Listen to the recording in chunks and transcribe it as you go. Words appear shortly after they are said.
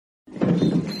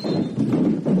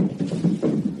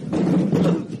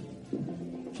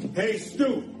Hey,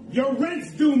 Stu, your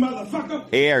rent's due, motherfucker.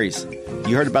 Hey, Aries,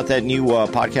 you heard about that new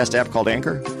podcast app called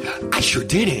Anchor? I sure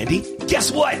did, Andy.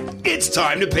 Guess what? It's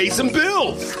time to pay some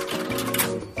bills.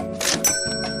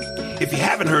 If you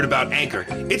haven't heard about Anchor,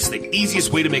 it's the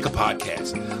easiest way to make a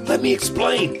podcast. Let me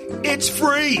explain. It's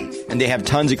free. And they have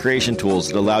tons of creation tools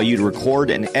that allow you to record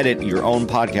and edit your own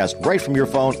podcast right from your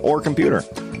phone or computer.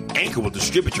 Anchor will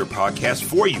distribute your podcast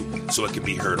for you so it can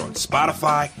be heard on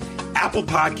Spotify, Apple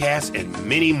Podcasts, and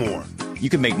many more. You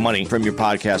can make money from your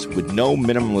podcast with no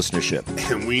minimum listenership.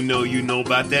 And we know you know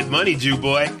about that money, Jew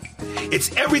boy.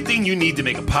 It's everything you need to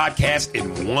make a podcast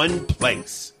in one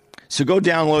place. So go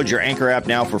download your Anchor app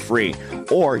now for free,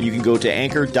 or you can go to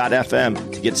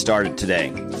anchor.fm to get started today.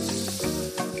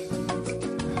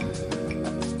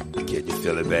 Can you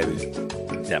feel it, baby?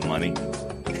 That money?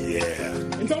 Yeah.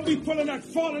 And don't be pulling that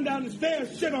falling down the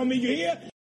stairs shit on me, you hear?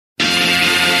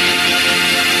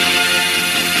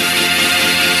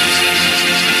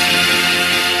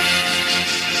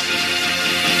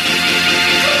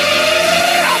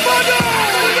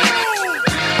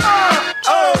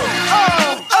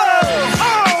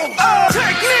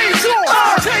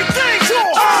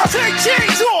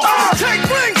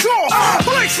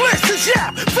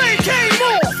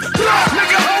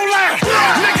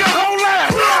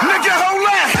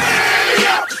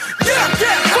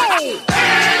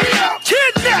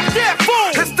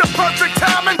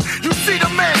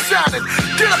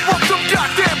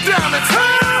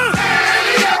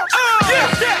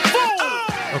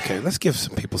 Okay, let's give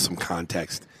some people some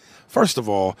context. First of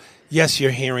all, yes,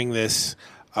 you're hearing this,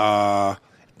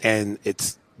 and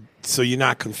it's so you're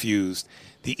not confused.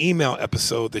 The email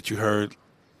episode that you heard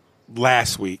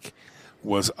last week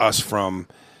was us from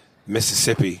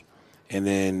Mississippi, and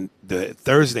then the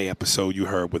Thursday episode you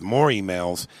heard with more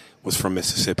emails was from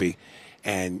Mississippi,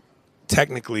 and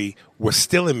technically we're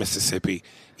still in Mississippi,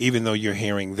 even though you're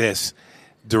hearing this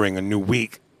during a new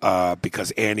week,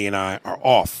 because Andy and I are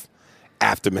off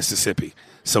after Mississippi.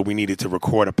 So we needed to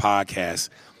record a podcast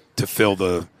to fill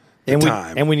the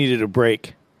time. And we needed a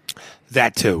break.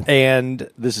 That too. And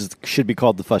this should be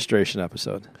called the frustration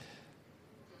episode.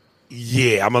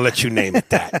 Yeah, I'm going to let you name it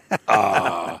that.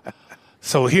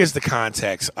 So here's the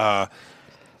context. I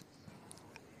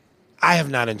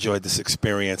have not enjoyed this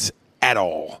experience at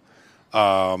all.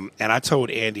 And I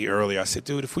told Andy earlier, I said,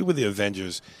 dude, if we were the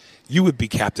Avengers, you would be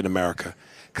Captain America.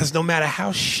 Because no matter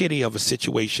how shitty of a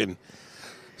situation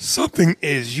something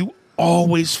is, you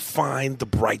always find the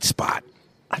bright spot.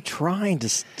 I'm trying to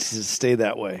stay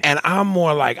that way. And I'm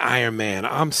more like Iron Man.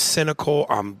 I'm cynical.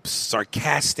 I'm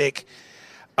sarcastic,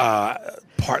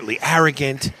 partly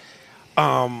arrogant.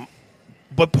 But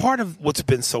part of what's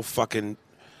been so fucking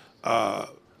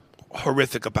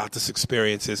horrific about this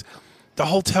experience is the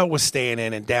hotel we're staying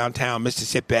in downtown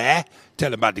Mississippi. Tell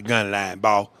them about the gun line,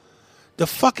 ball. The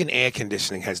fucking air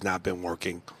conditioning has not been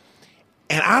working.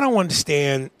 And I don't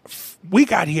understand. We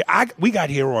got here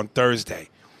on Thursday.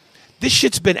 This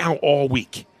shit's been out all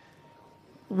week.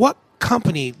 What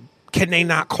company can they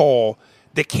not call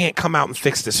that can't come out and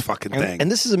fix this fucking thing?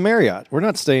 And this is a Marriott. We're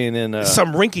not staying in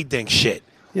some rinky-dink shit.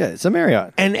 Yeah, it's a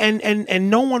Marriott. And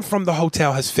no one from the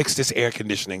hotel has fixed this air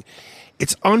conditioning.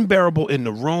 It's unbearable in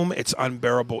the room. It's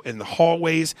unbearable in the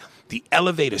hallways. The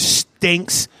elevator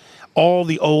stinks. All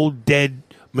the old dead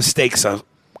mistakes are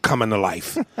coming to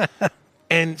life.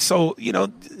 And so, you know,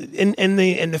 in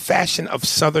the fashion of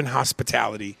Southern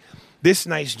hospitality, this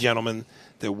nice gentleman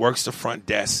that works the front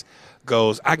desk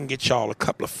goes, I can get y'all a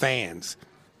couple of fans.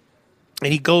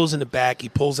 And he goes in the back, he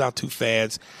pulls out 2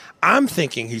 fans. I'm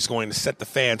thinking he's going to set the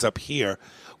fans up here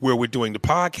where we're doing the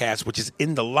podcast, which is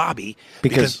in the lobby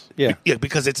because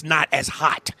it's not as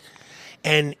hot.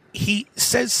 And he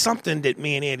says something that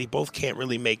me and Andy both can't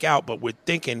really make out, but we're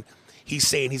thinking he's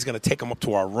saying he's going to take them up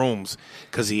to our rooms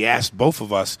because he asked both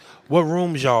of us, what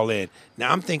rooms y'all in?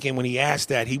 Now, I'm thinking when he asked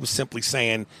that, he was simply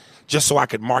saying, just so I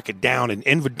could mark it down in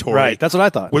inventory. Right, that's what I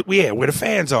thought. Where the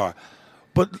fans are.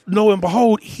 But lo and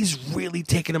behold, he's really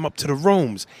taking them up to the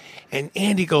rooms. And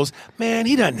Andy goes, man,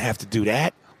 he doesn't have to do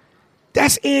that.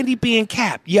 That's Andy being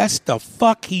Cap. Yes, the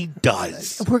fuck he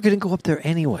does. We're going to go up there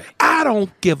anyway. I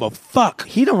don't give a fuck.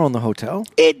 He don't own the hotel.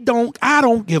 I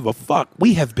don't give a fuck.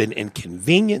 We have been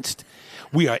inconvenienced.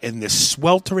 We are in this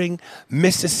sweltering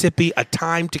Mississippi, a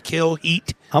time to kill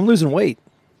heat. I'm losing weight.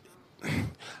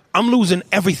 I'm losing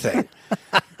everything.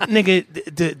 Nigga,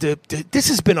 this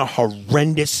has been a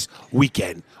horrendous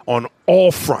weekend on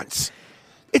all fronts.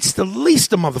 It's the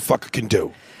least a motherfucker can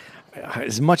do.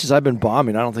 As much as I've been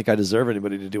bombing, I don't think I deserve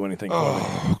anybody to do anything for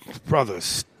me. Brother,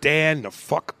 stand the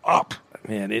fuck up.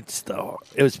 Man, it's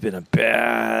been a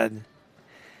bad...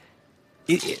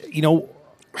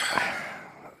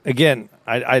 again,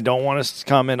 I don't want to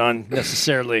comment on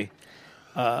necessarily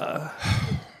the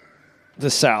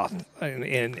South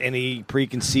and any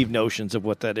preconceived notions of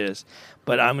what that is.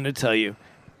 But I'm going to tell you,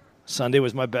 Sunday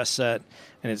was my best set,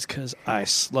 and it's because I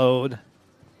slowed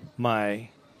my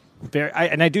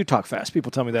and I do talk fast.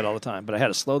 People tell me that all the time, but I had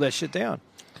to slow that shit down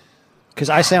because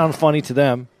I sound funny to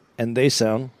them, and they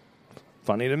sound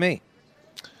funny to me.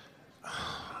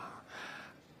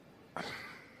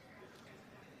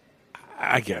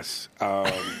 I guess.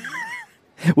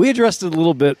 We addressed it a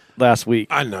little bit last week.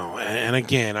 I know, and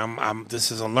again, I'm.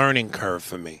 This is a learning curve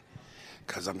for me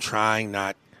because I'm trying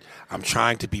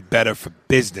to be better for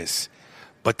business,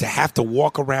 but to have to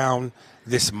walk around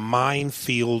this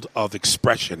minefield of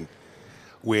expression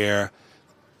where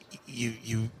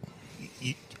you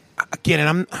again,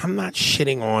 and I'm not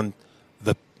shitting on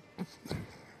the.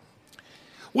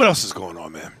 What else is going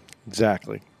on, man?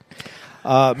 Exactly.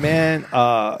 Man,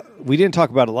 we didn't talk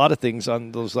about a lot of things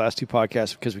on those last two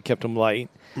podcasts because we kept them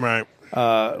light. Right.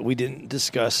 We didn't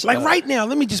discuss... Like right now,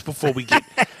 let me just, before we get...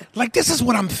 like, this is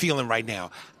what I'm feeling right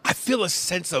now. I feel a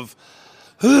sense of...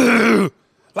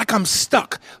 like I'm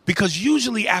stuck. Because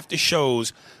usually after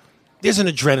shows, there's an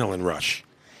adrenaline rush.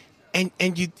 And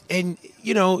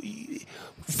you know,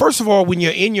 first of all, when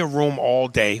you're in your room all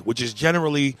day, which is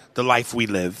generally the life we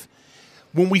live...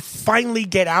 When we finally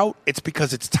get out, it's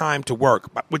because it's time to work.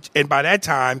 And by that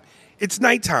time, it's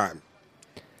nighttime.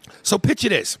 So picture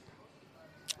this.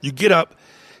 You get up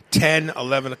 10,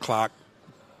 11 o'clock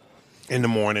in the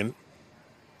morning.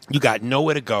 You got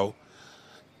nowhere to go.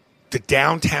 The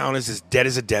downtown is as dead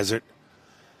as a desert.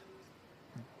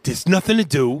 There's nothing to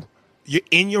do. You're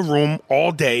in your room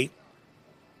all day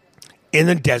in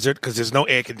the desert because there's no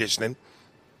air conditioning.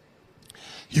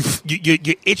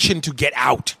 You're itching to get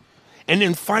out. And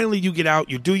then finally you get out,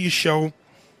 you do your show.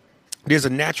 There's a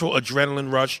natural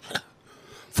adrenaline rush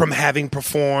from having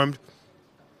performed.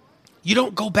 You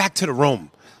don't go back to the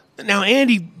room. Now,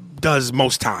 Andy does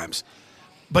most times.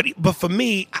 But for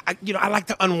me, I like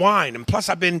to unwind. And plus,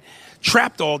 I've been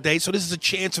trapped all day, so this is a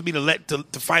chance for me to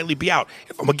finally be out.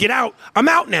 If I'm going to get out, I'm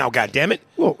out now, goddammit.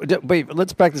 Well, wait,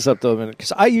 let's back this up, though, a minute.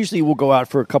 Because I usually will go out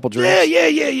for a couple drinks.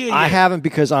 Yeah. I haven't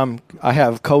because I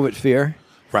have COVID fear.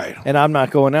 Right. And I'm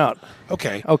not going out.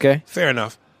 Okay. Fair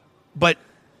enough. But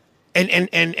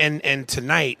and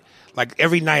tonight, like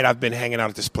every night I've been hanging out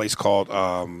at this place called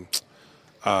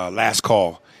Last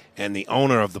Call. And the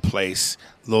owner of the place,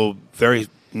 little very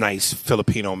nice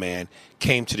Filipino man,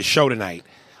 came to the show tonight.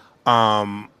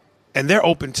 And they're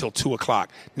open till 2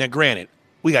 o'clock. Now granted,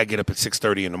 we gotta get up at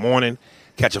 6:30 in the morning,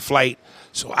 catch a flight.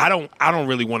 So I don't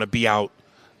really want to be out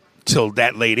till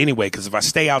that late anyway, because if I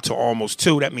stay out till almost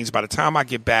 2, that means by the time I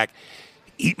get back,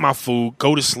 eat my food,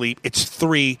 go to sleep, it's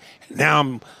 3. Now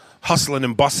I'm hustling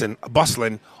and bustling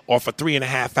off a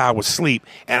 3.5 hours sleep,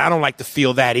 and I don't like to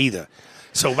feel that either.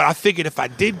 So, but I figured if I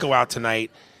did go out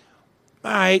tonight,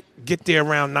 all right, get there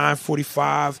around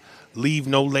 9:45, leave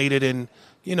no later than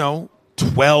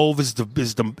 12 is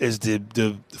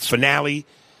the finale.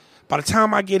 By the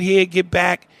time I get here, get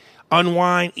back,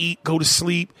 unwind, eat, go to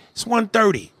sleep, it's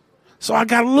 1:30. So I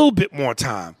got a little bit more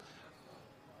time.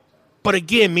 But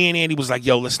again, me and Andy was like,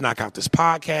 yo, let's knock out this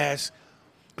podcast.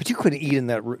 But you couldn't eat in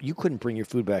that room. You couldn't bring your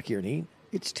food back here and eat.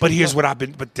 It's too But here's what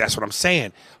but that's what I'm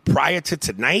saying. Prior to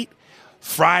tonight,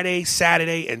 Friday,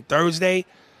 Saturday, and Thursday,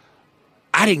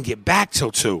 I didn't get back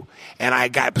till 2. And I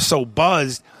got so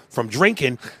buzzed from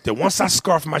drinking that once I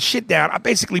scarfed my shit down, I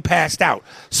basically passed out.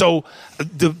 So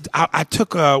I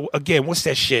took, again, what's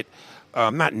that shit?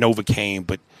 Not Novocaine,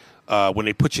 but when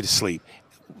they put you to sleep.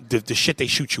 The shit they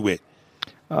shoot you with.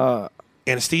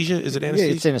 Anesthesia? Is it anesthesia?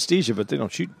 Yeah, it's anesthesia, but they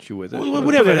don't shoot you with it.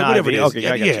 Whatever it is. Okay,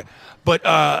 I got you.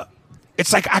 But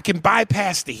it's like I can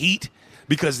bypass the heat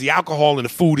because the alcohol in the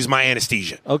food is my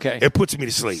anesthesia. Okay. It puts me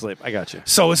to sleep. I got you.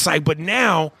 So it's like, but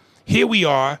now, here we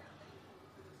are.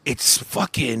 It's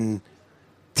fucking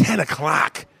 10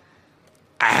 o'clock.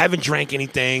 I haven't drank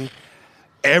anything.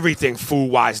 Everything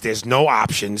food-wise, there's no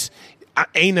options. I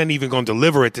ain't nothing even going to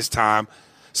deliver at this time.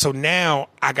 So now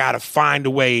I got to find a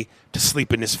way to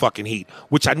sleep in this fucking heat,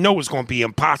 which I know is going to be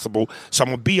impossible. So I'm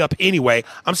going to be up anyway.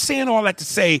 I'm saying all that to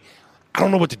say I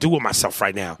don't know what to do with myself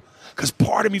right now because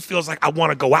part of me feels like I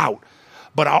want to go out,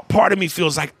 but part of me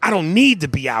feels like I don't need to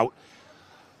be out,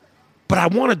 but I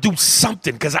want to do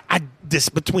something because this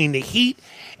between the heat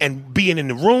and being in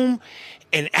the room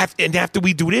and after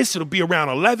we do this, it'll be around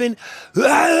 11.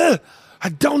 I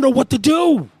don't know what to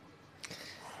do.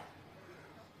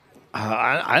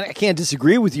 I can't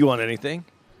disagree with you on anything.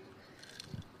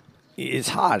 It's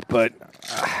hot, but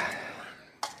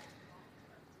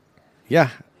yeah,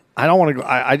 I don't want to go.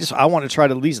 I want to try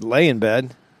to at least lay in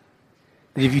bed.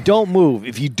 And if you don't move,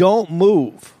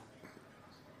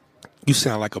 You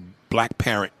sound like a black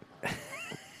parent.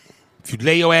 If you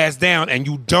lay your ass down and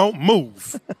you don't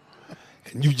move,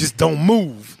 and you just don't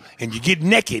move, and you get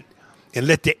naked, and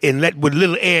let what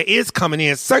little air is coming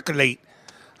in circulate.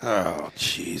 Oh,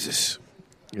 Jesus!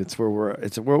 it's what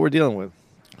we're dealing with.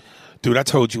 Dude, I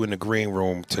told you in the green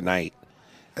room tonight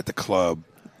at the club.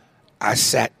 I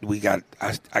got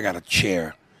a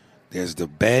chair. There's the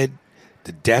bed,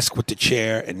 the desk with the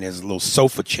chair, and there's a little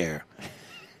sofa chair.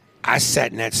 I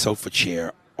sat in that sofa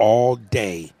chair all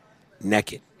day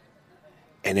naked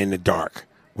and in the dark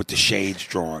with the shades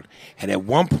drawn. And at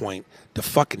one point, the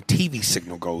fucking TV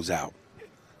signal goes out.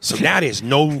 So now there's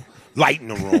no light in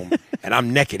the room, and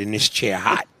I'm naked in this chair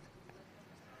hot.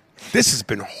 This has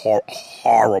been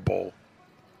horrible.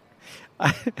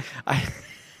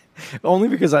 Only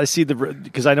because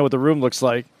because I know what the room looks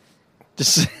like.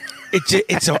 Just It's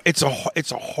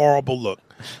a horrible look.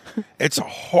 It's a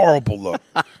horrible look.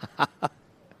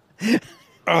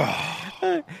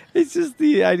 it's just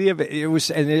the idea of it. It was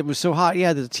so hot.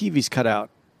 Yeah, the TV's cut out.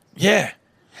 Yeah.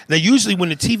 Now, usually when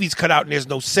the TV's cut out and there's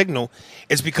no signal,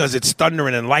 it's because it's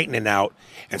thundering and lightning out,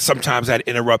 and sometimes that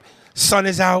interrupt. Sun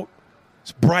is out.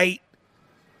 It's bright.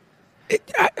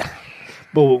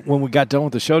 But when we got done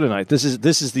with the show tonight, this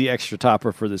is the extra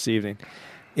topper for this evening.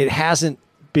 It hasn't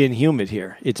been humid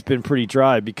here. It's been pretty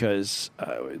dry because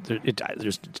there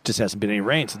just hasn't been any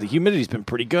rain. So the humidity's been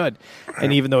pretty good.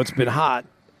 And even though it's been hot,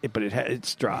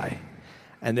 it's dry.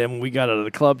 And then when we got out of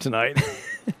the club tonight,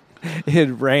 it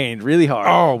rained really hard.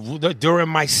 Oh, during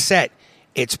my set,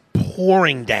 it's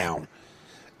pouring down.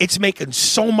 It's making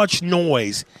so much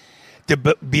noise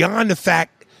that beyond the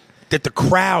fact that the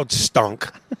crowd stunk.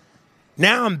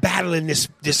 Now I'm battling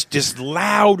this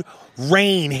loud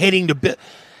rain hitting the bit.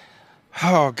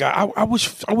 Oh God, I wish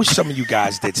some of you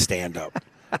guys did stand up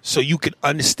so you could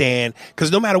understand.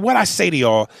 Because no matter what I say to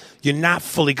y'all, you're not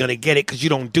fully gonna get it because you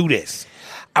don't do this.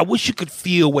 I wish you could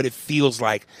feel what it feels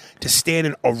like to stand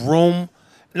in a room,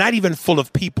 not even full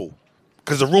of people,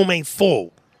 because the room ain't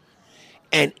full,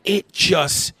 and it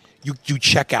just you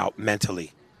check out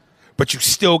mentally, but you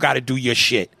still got to do your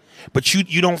shit. But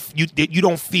you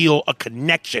don't feel a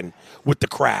connection with the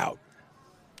crowd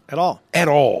at all. At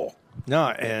all. No,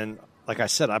 and like I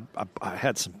said, I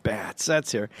had some bad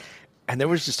sets here, and there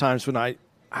was just times when I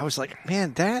was like,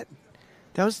 man, that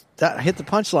hit the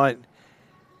punchline,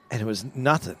 and it was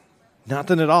nothing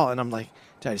at all. And I'm like,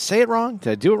 did I say it wrong?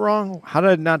 Did I do it wrong? How did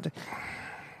I not?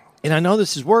 And I know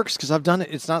this works because I've done it.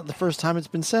 It's not the first time it's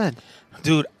been said.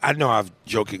 Dude, I know I've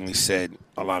jokingly said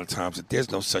a lot of times that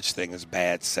there's no such thing as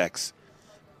bad sex.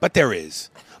 But there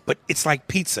is. But it's like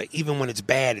pizza. Even when it's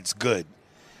bad, it's good.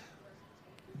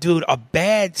 Dude, a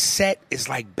bad set is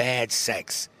like bad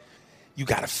sex. You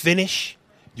got to finish.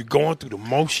 You're going through the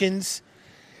motions.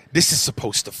 This is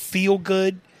supposed to feel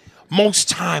good. Most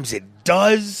times it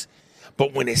does.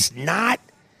 But when it's not,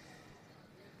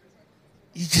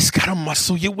 you just got to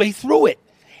muscle your way through it.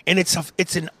 And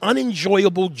it's an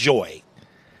unenjoyable joy.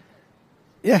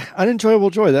 Yeah, unenjoyable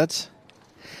joy. That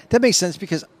makes sense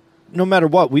because no matter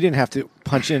what, we didn't have to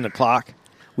punch in the clock.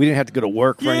 We didn't have to go to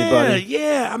work for anybody.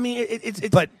 Yeah. I mean, it's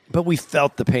but we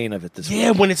felt the pain of it this week.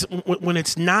 Yeah, when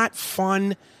it's not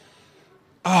fun.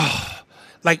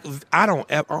 Like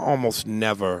I almost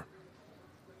never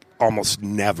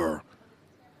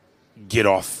get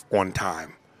off on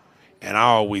time. And I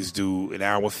always do an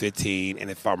hour 15,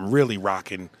 and if I'm really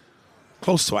rocking,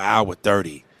 close to an hour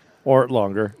 30. Or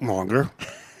longer.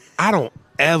 I don't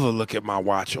ever look at my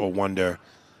watch or wonder.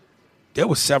 There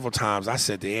were several times I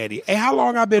said to Andy, hey, how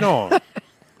long I been on?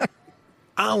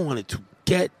 I wanted to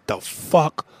get the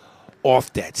fuck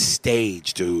off that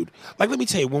stage, dude. Like, let me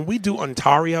tell you, when we do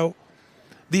Ontario,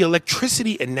 the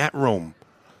electricity in that room,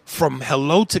 from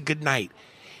hello to goodnight,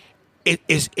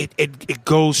 it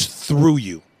goes through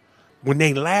you. When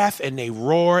they laugh and they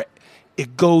roar,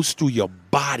 it goes through your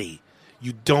body.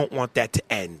 You don't want that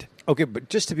to end. Okay, but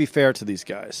just to be fair to these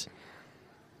guys,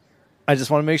 I just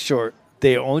want to make sure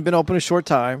they've only been open a short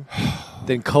time.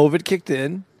 Then COVID kicked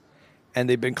in, and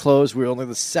they've been closed. We're only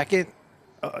the second.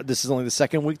 This is only the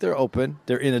second week they're open.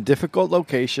 They're in a difficult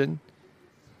location.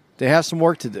 They have some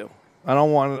work to do. I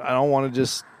don't want to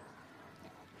just.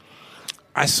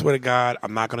 I swear to God,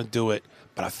 I'm not going to do it,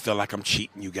 but I feel like I'm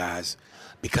cheating you guys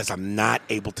because I'm not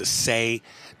able to say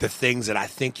the things that I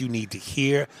think you need to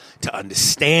hear to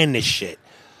understand this shit.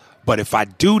 But if I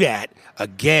do that,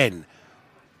 again,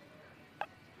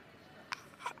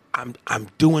 I'm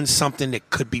doing something that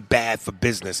could be bad for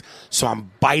business. So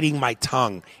I'm biting my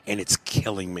tongue, and it's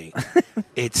killing me.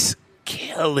 It's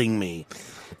killing me.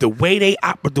 The way they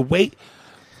operate, the way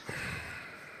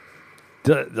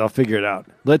They'll figure it out.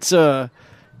 Let's. Why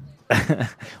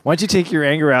don't you take your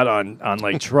anger out on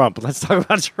like Trump? Let's talk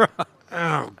about Trump.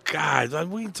 Oh God, I'm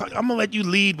gonna let you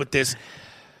lead with this.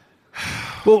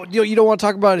 Well, you don't want to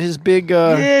talk about his big.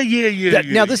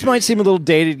 Now this might seem a little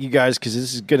dated, you guys, because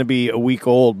this is going to be a week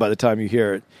old by the time you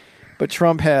hear it. But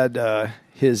Trump had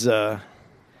his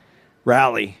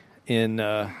rally in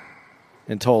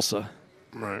Tulsa,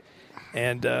 Right.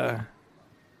 and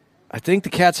I think the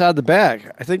cat's out of the bag.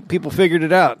 I think people figured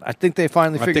it out. I think they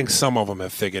finally I figured. think some of them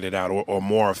have figured it out, or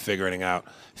more are figuring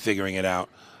it out.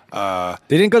 They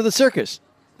didn't go to the circus.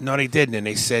 No, they didn't, and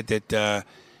they said that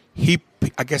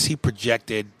I guess he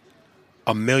projected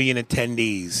 1 million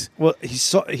attendees, Well,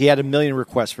 he had 1 million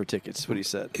requests for tickets. Is what he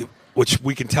said. which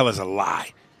we can tell is a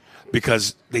lie,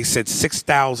 because they said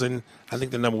 6,000. I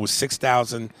think the number was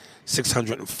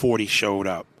 6,640 showed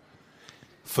up.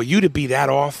 For you to be that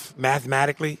off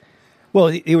mathematically, Well,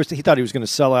 he thought he was going to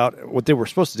sell out. What they were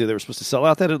supposed to do, they were supposed to sell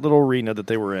out that little arena that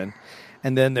they were in,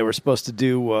 and then they were supposed to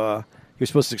do. He was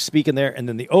supposed to speak in there, and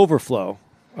then the overflow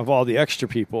of all the extra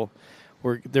people,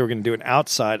 they were going to do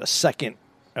a second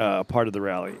part of the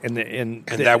rally, and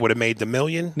that would have made the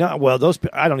million. No, well,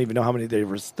 I don't even know how many they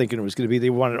were thinking it was going to be. They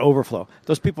wanted overflow.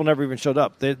 Those people never even showed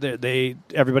up.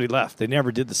 Everybody left. They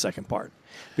never did the second part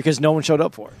because no one showed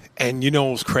up for it. And you know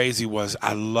what was crazy was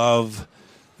I love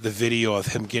the video of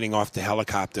him getting off the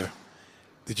helicopter.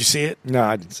 Did you see it? No,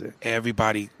 I didn't see it.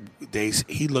 Everybody,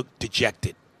 he looked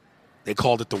dejected. They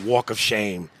called it the walk of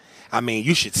shame. I mean,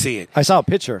 you should see it. I saw a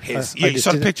picture. You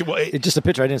saw the picture. Well, it's just a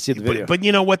picture. I didn't see the video. But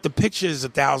you know what? The picture is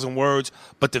 1,000 words,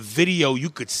 but the video, you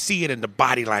could see it in the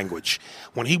body language.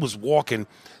 When he was walking,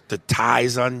 the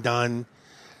tie's undone,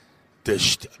 the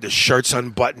shirt's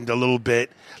unbuttoned a little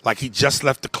bit, like he just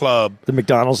left the club. The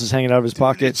McDonald's is hanging out of his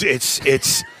pocket.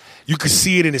 It's you could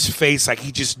see it in his face, like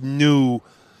he just knew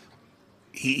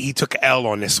he took a L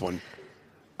on this one.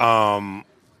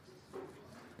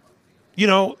 You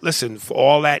know, listen, for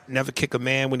all that, never kick a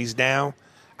man when he's down,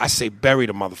 I say bury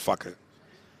the motherfucker.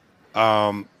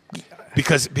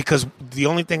 Because the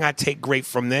only thing I take great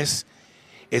from this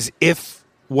is if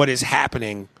what is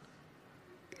happening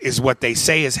is what they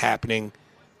say is happening,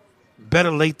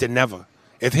 better late than never.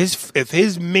 If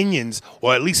his minions,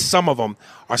 or at least some of them,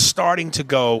 are starting to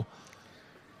go,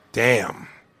 damn,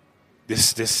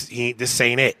 this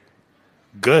ain't it.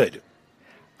 Good.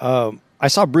 I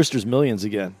saw Brewster's Millions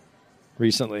again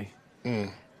recently,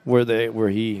 where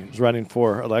he was running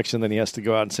for election. Then he has to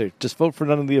go out and say, just vote for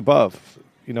none of the above.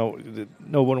 You know,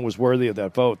 no one was worthy of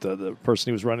that vote. The person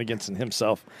he was running against and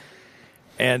himself.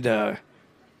 And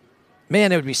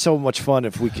man, it would be so much fun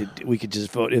if we could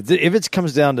just vote. If it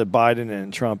comes down to Biden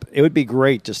and Trump, it would be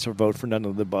great just to vote for none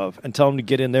of the above and tell them to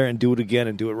get in there and do it again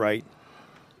and do it right.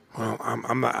 Well,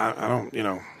 I'm not. I don't. You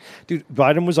know, dude.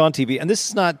 Biden was on TV, and this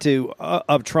is not to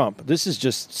of Trump. This is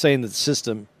just saying that the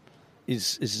system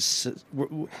is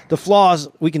the flaws.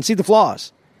 We can see the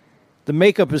flaws. The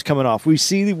makeup is coming off. We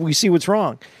see what's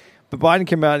wrong. But Biden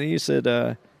came out and he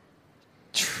said,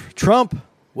 "Trump,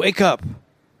 wake up."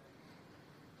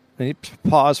 And he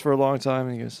paused for a long time,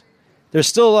 and he goes, "There's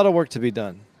still a lot of work to be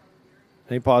done."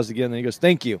 And he paused again, and he goes,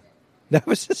 "Thank you." That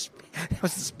was the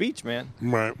speech, man.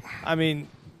 Right. I mean,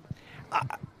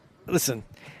 listen,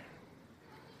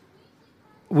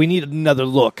 we need another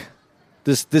look.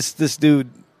 This dude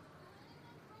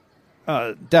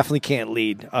definitely can't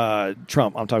lead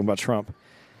Trump. I'm talking about Trump,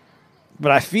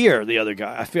 but I fear the other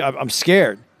guy. I'm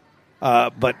scared,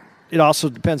 but it also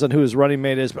depends on who his running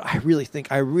mate is. But I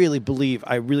really believe.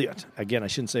 Again, I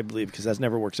shouldn't say believe because that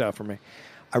never works out for me.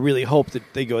 I really hope that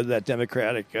they go to that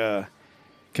Democratic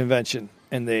convention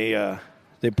and they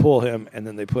pull him, and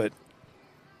then they put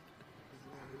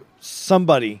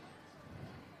somebody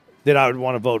that I would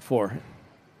want to vote for.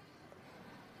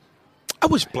 I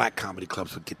wish black comedy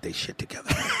clubs would get their shit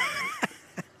together.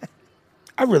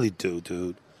 I really do,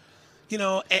 dude. You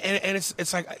know, and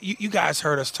it's like you guys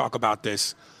heard us talk about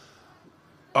this,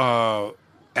 and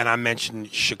I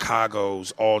mentioned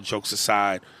Chicago's, all jokes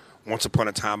aside, once upon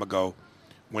a time ago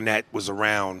when that was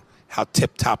around, how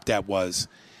tip-top that was.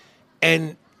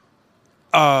 And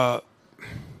I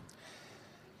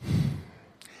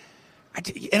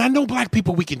know black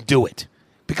people, we can do it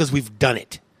because we've done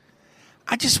it.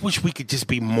 I just wish we could just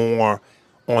be more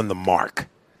on the mark.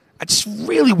 I just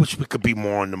really wish we could be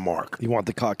more on the mark. You want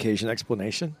the Caucasian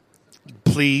explanation?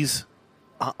 Please.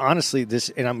 Honestly,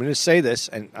 and I'm going to say this,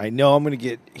 and I know I'm going to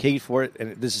get hate for it,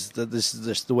 and this is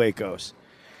just the way it goes.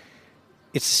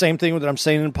 It's the same thing that I'm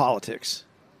saying in politics.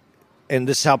 And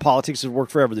this is how politics has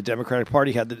worked forever. The Democratic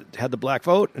Party had the black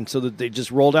vote, and so that they just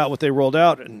rolled out what they rolled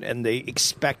out, and they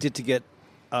expected to get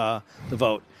the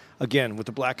vote. Again, with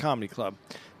the Black Comedy Club,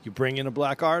 you bring in a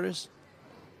black artist,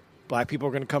 black people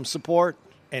are going to come support,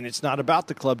 and it's not about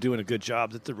the club doing a good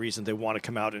job. That's the reason they want to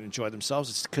come out and enjoy themselves.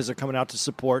 It's because they're coming out to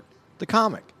support the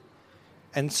comic.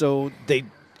 And so they,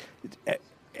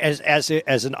 as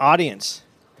an audience,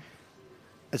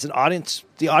 the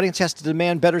audience has to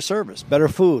demand better service, better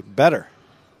food, better.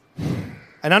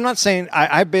 And I'm not saying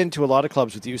I've been to a lot of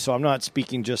clubs with you, so I'm not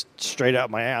speaking just straight out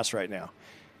my ass right now.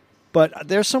 But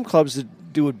there's some clubs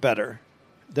that do it better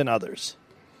than others.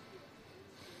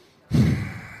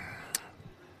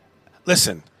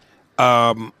 Listen,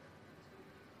 I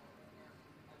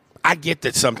get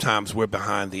that sometimes we're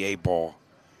behind the 8 ball,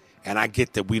 and I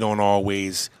get that we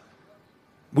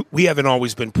haven't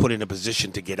always been put in a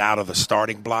position to get out of the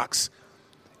starting blocks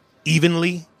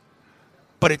evenly.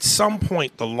 But at some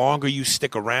point, the longer you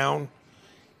stick around,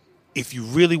 if you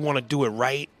really want to do it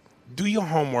right, do your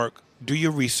homework, do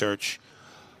your research,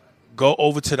 go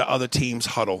over to the other team's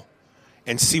huddle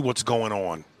and see what's going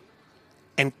on,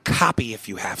 and copy if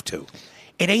you have to.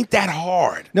 It ain't that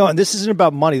hard. No, and this isn't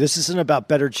about money. This isn't about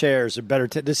better chairs or better.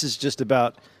 This is just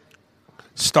about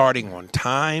starting on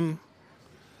time,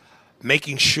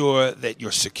 making sure that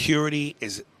your security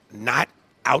is not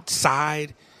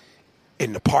outside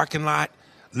in the parking lot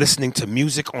listening to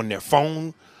music on their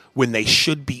phone when they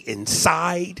should be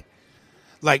inside.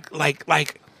 Like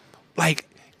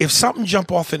if something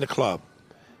jump off in the club,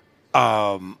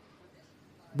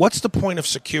 what's the point of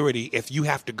security if you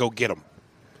have to go get them?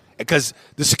 Because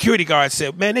the security guard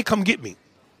said, man, they come get me.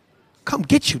 Come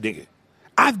get you, nigga.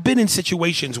 I've been in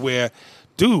situations where,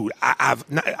 dude, I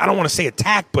don't want to say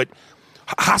attack, but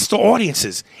hostile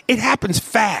audiences. It happens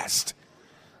fast.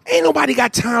 Ain't nobody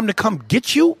got time to come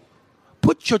get you.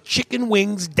 Put your chicken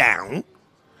wings down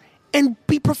and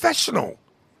be professional.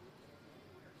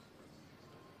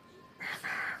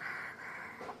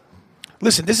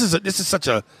 Listen, this is such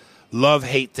a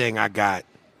love-hate thing I got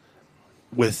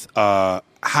with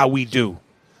how we do.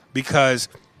 Because,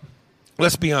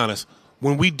 let's be honest,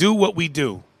 when we do what we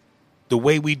do, the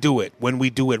way we do it, when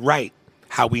we do it right,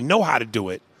 how we know how to do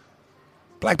it,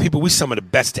 black people, we're some of the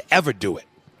best to ever do it.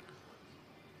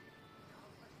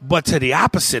 But to the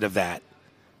opposite of that,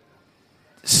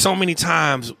 so many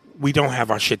times we don't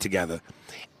have our shit together.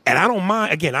 And I don't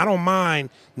mind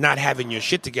not having your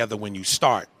shit together when you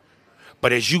start.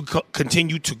 But as you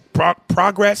continue to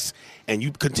progress and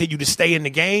you continue to stay in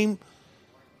the game,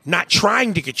 not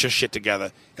trying to get your shit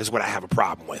together is what I have a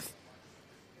problem with.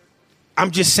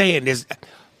 I'm just saying there's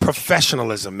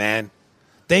professionalism, man.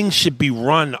 Things should be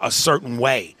run a certain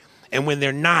way. And when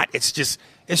they're not,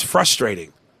 it's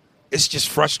frustrating. It's just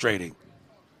frustrating.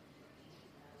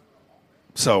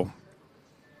 So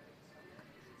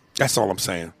that's all I'm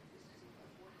saying.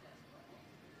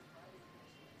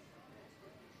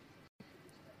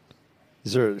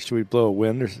 Should we blow a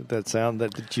wind or that sound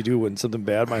that you do when something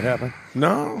bad might happen?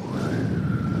 No.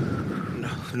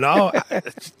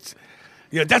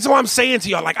 That's what I'm saying to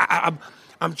y'all. Like I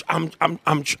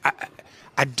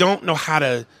don't know how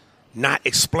to not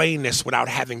explain this without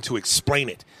having to explain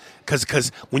it.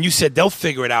 Because when you said they'll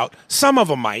figure it out, some of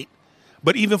them might.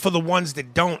 But even for the ones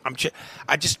that don't,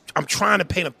 I'm trying to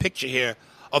paint a picture here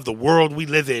of the world we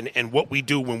live in and what we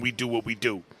do when we do what we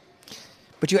do.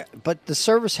 But the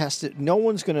service has to. No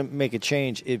one's going to make a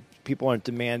change if people aren't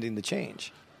demanding the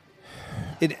change.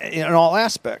 In all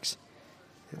aspects,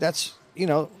 that's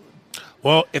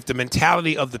Well, if the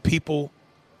mentality of the people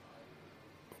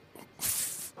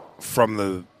from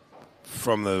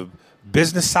the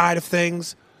business side of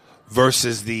things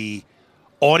versus the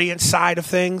audience side of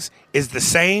things is the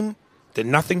same, then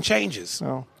nothing changes.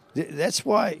 No, that's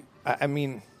why. I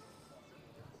mean.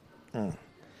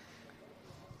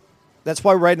 That's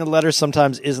why writing a letter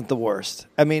sometimes isn't the worst.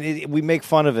 I mean, we make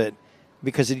fun of it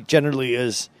because it generally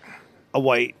is a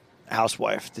white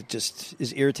housewife that just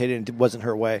is irritated and it wasn't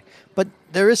her way. But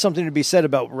there is something to be said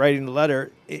about writing a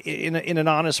letter in an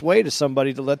honest way to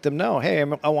somebody to let them know, hey,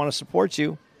 I want to support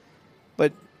you,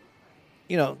 but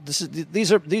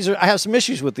these are I have some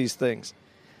issues with these things,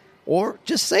 or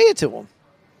just say it to them.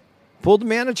 Pull the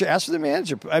manager, ask for the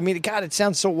manager. I mean, God, it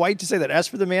sounds so white to say that. Ask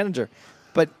for the manager,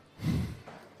 but.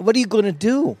 What are you going to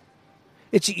do?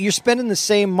 You're spending the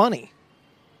same money.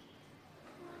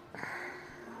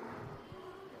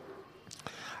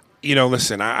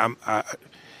 Listen,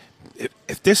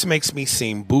 if this makes me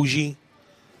seem bougie,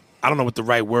 I don't know what the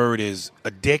right word is,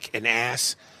 a dick, an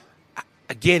ass.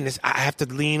 Again, I have to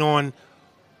lean on.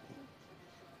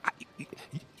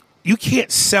 You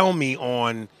can't sell me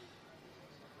on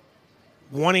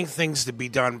wanting things to be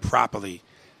done properly,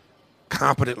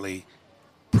 competently,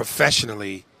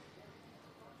 professionally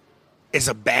is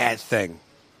a bad thing.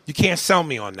 You can't sell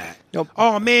me on that. Nope.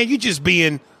 Oh, man, you just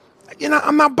being,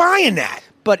 I'm not buying that.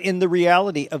 But in the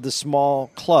reality of the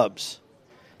small clubs,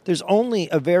 there's only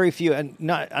a very few, and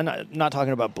I'm not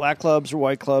talking about black clubs or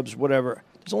white clubs, whatever.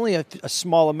 There's only a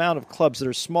small amount of clubs that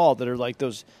are small that are like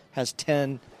those, has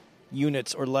 10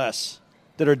 units or less,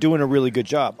 that are doing a really good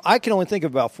job. I can only think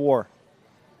of about 4.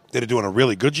 That are doing a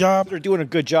really good job? They're doing a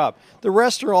good job. The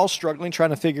rest are all struggling, trying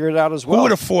to figure it out as well. Who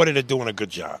would afford it doing a good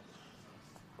job?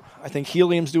 I think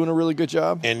Helium's doing a really good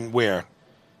job. And where?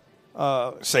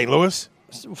 St. Louis?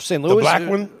 St. Louis. The black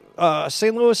one?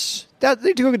 St. Louis,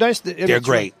 they do a nice. They're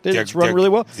great. It's run really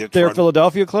well. Their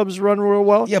Philadelphia clubs run real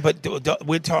well. Yeah, but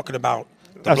we're talking about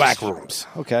the black rooms.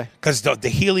 Okay. Because the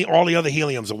helium, all the other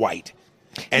heliums are white.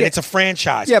 And it's a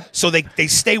franchise. Yep. So they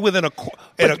stay within a code.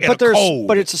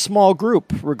 But it's a small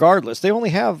group regardless. They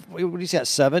only have, what do you say,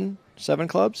 7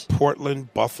 clubs?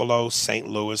 Portland, Buffalo, St.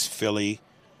 Louis, Philly.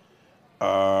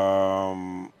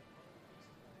 I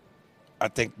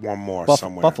think one more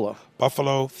somewhere.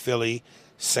 Buffalo, Philly,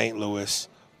 St. Louis,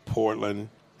 Portland.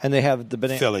 And they have the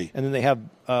banana. Philly. And then they have,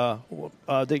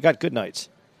 they got Good Nights.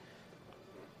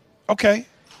 Okay.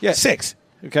 Yeah. 6.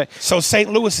 Okay. So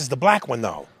St. Louis is the black one,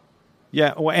 though.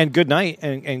 Yeah, well, and Good Night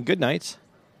and Good Nights.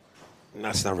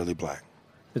 That's not really black.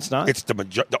 It's not? It's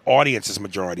the audience is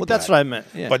majority black. That's what I meant.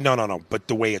 Yeah. But no. But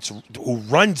the way who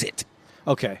runs it.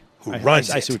 Okay. Who runs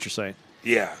it. I see what you're saying.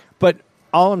 Yeah. But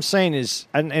all I'm saying is,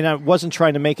 and I wasn't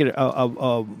trying to make it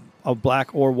a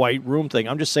black or white room thing.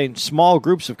 I'm just saying small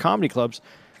groups of comedy clubs,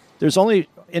 there's only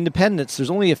independents. There's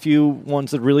only a few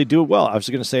ones that really do it well. I was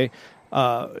going to say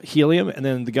Helium, and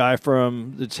then the guy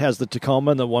that has the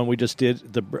Tacoma, and the one we just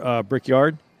did, the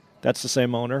Brickyard. That's the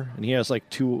same owner, and he has like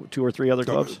two or three other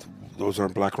clubs. Those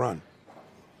aren't black run.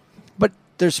 But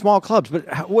they're small clubs. But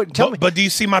tell me. But do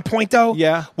you see my point, though?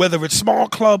 Yeah. Whether it's small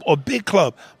club or big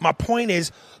club, my point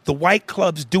is the white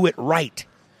clubs do it right.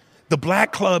 The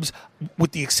black clubs,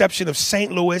 with the exception of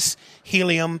St. Louis,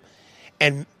 Helium,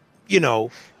 and,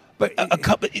 but a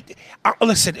couple.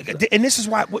 Listen, and this is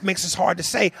what makes this hard to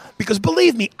say, because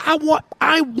believe me, I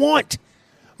want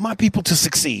my people to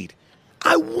succeed.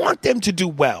 I want them to do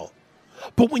well.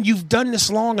 But when you've done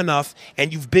this long enough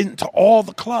and you've been to all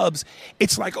the clubs,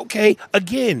 it's like, okay,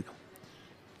 again,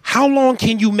 how long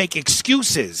can you make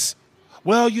excuses?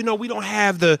 Well, we don't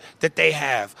have that they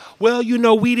have. Well,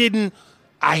 we didn't.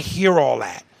 I hear all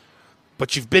that.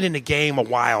 But you've been in the game a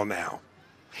while now.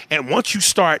 And once you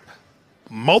start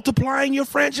multiplying your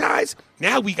franchise,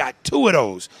 now we got 2 of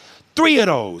those, 3 of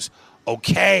those.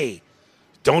 Okay.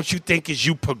 Don't you think as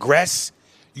you progress,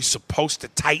 you're supposed to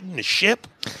tighten the ship?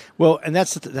 Well, and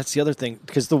that's the other thing,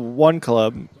 because the one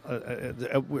club,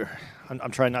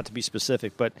 I'm trying not to be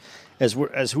specific, but as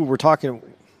who we're talking,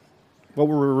 what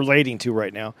we're relating to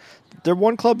right now, their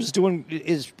one club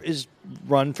is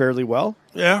run fairly well.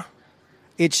 Yeah.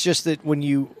 It's just that when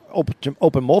you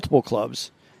open multiple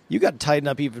clubs, you got to tighten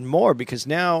up even more, because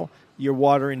now you're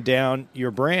watering down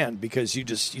your brand, because you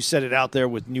set it out there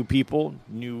with new people,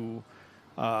 new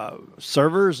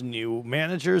servers, new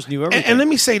managers, new everything. And let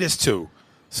me say this too,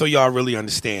 so y'all really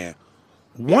understand.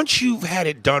 Once you've had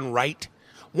it done right,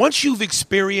 once you've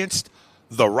experienced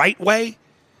the right way,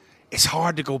 it's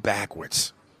hard to go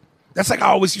backwards. That's like I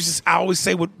always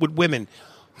say with women.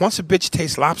 Once a bitch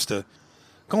tastes lobster,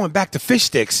 going back to fish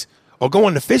sticks or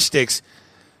going to fish sticks.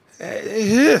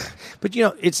 But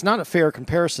it's not a fair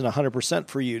comparison 100%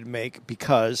 for you to make,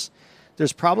 because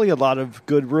there's probably a lot of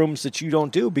good rooms that you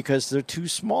don't do because they're too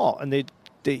small, and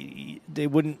they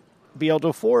wouldn't be able to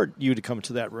afford you to come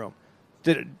to that room.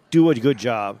 That do a good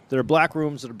job. There are black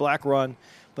rooms that are black run,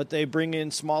 but they bring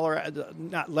in smaller,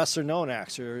 not lesser known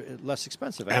acts or less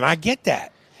expensive acts. And I get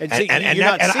that. And you're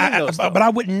not seeing those. But I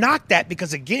wouldn't knock that,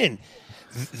 because again,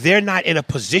 they're not in a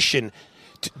position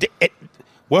to.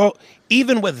 Well,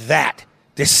 even with that,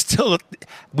 there's still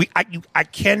I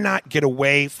cannot get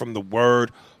away from the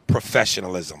word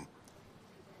professionalism.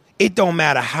 It don't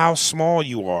matter how small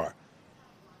you are.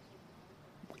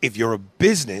 If you're a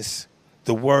business,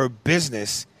 the word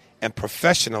business and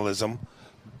professionalism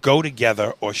go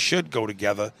together, or should go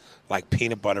together, like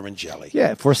peanut butter and jelly.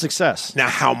 Yeah, for success. Now,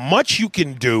 how much you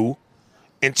can do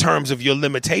in terms of your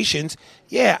limitations,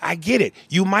 yeah, I get it.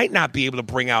 You might not be able to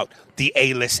bring out the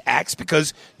A-list acts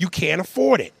because you can't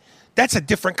afford it. That's a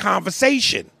different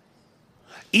conversation.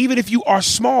 Even if you are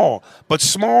small, but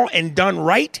small and done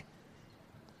right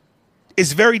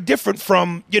is very different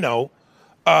from,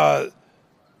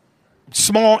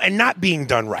 small and not being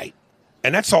done right.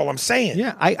 And that's all I'm saying.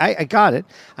 Yeah, I got it.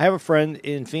 I have a friend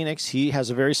in Phoenix. He has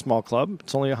a very small club.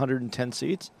 It's only 110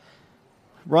 seats.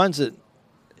 Runs it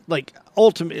like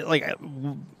ultimate. Like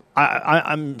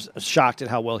I'm shocked at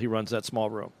how well he runs that small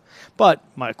room. But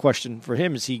my question for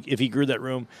him is, if he grew that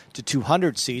room to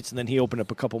 200 seats and then he opened up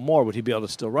a couple more, would he be able to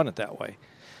still run it that way?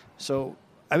 So,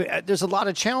 I mean, there's a lot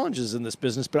of challenges in this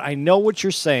business, but I know what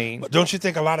you're saying. But don't you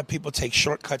think a lot of people take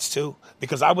shortcuts too?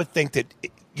 Because I would think that,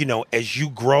 as you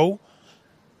grow,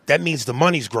 that means the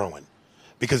money's growing.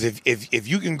 Because if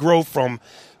you can grow from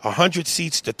 100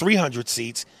 seats to 300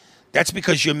 seats, that's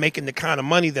because you're making the kind of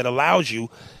money that allows you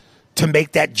to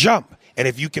make that jump. And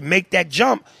if you can make that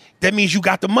jump, that means you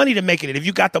got the money to make it. And if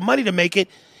you got the money to make it,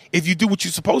 if you do what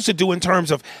you're supposed to do in terms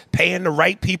of paying the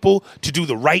right people to do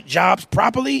the right jobs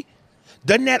properly,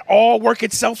 doesn't that all work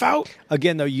itself out?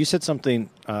 Again, though, you said something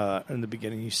in the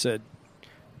beginning. You said,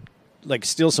 like,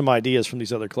 steal some ideas from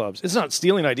these other clubs. It's not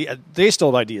stealing ideas. They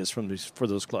stole ideas for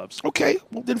those clubs. Okay,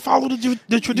 well, then follow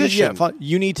the tradition. Yeah,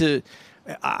 you need to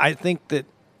 – I think that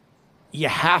you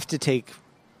have to take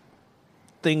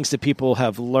things that people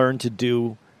have learned to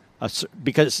do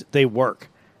because they work.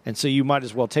 And so you might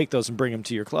as well take those and bring them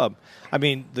to your club. I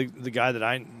mean, the guy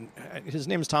that his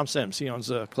name is Tom Sims. He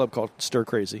owns a club called Stir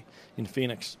Crazy in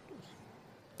Phoenix.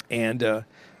 And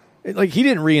he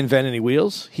didn't reinvent any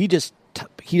wheels. He just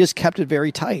kept it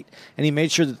very tight. And he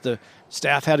made sure that the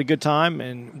staff had a good time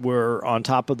and were on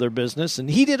top of their business. And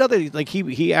he did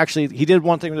he did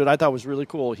one thing that I thought was really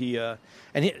cool.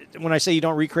 When I say you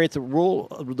don't recreate the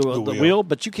wheel,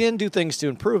 but you can do things to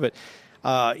improve it.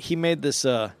 He made this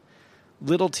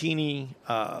little teeny,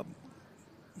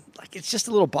 it's just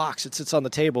a little box that sits on the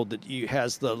table that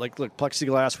has the like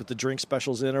plexiglass with the drink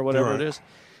specials in or whatever it is.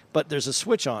 But there's a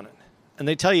switch on it. And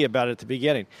they tell you about it at the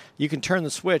beginning. You can turn the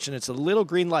switch, and it's a little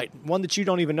green light, one that you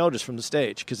don't even notice from the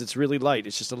stage because it's really light.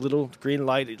 It's just a little green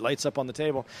light. It lights up on the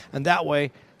table. And that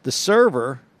way, the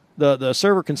server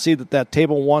can see that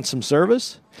table wants some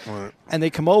service, and they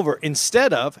come over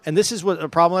instead of, and this is what a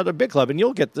problem at a big club, and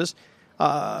you'll get this,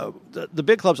 the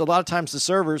big clubs, a lot of times the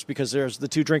servers, because there's the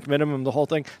 2-drink minimum, the whole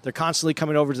thing, they're constantly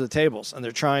coming over to the tables, and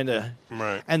they're trying to,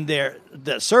 and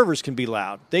the servers can be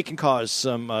loud. They can cause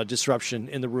some disruption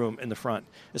in the room in the front,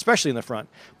 especially in the front.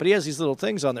 But he has these little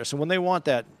things on there, so when they want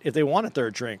that, if they want a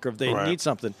third drink or if they need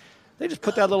something, they just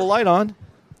put that little light on,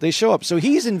 they show up. So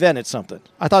he's invented something.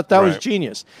 I thought that was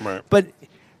genius. Right. But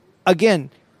again,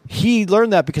 he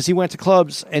learned that because he went to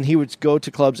clubs, and he would go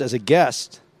to clubs as a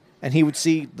guest, and he would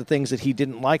see the things that he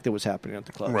didn't like that was happening at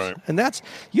the clubs. Right. And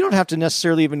you don't have to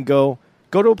necessarily even go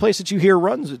to a place that you hear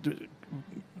runs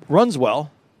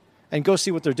well, and go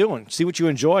see what they're doing, see what you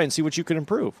enjoy, and see what you can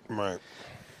improve. Right.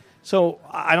 So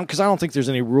I don't think there's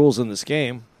any rules in this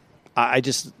game.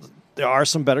 There are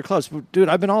some better clubs. But dude,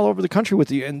 I've been all over the country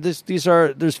with you, and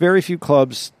there's very few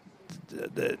clubs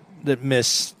that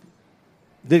miss.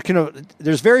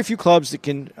 There's very few clubs that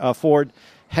can afford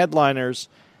headliners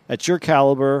at your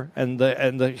caliber and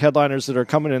the headliners that are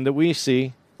coming in that we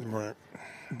see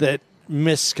that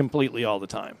miss completely all the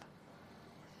time.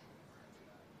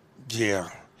 Yeah.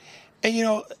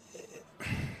 And,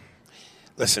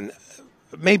 listen,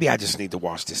 maybe I just need to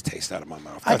wash this taste out of my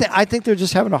mouth. I think they're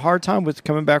just having a hard time with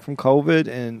coming back from COVID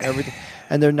and everything,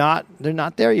 and they're not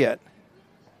there yet.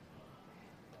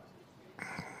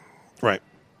 Right.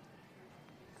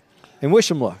 And wish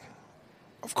them luck.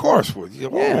 Of course,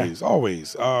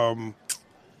 always.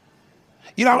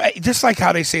 Just like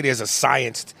how they say there's a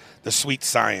science, the sweet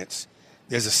science.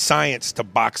 There's a science to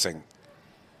boxing.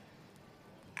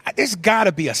 There's got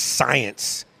to be a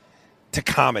science to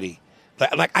comedy.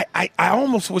 I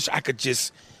almost wish I could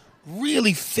just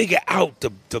really figure out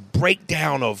the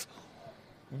breakdown of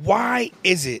why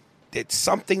is it that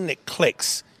something that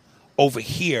clicks over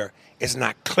here is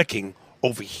not clicking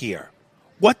over here.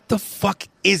 What the fuck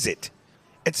is it?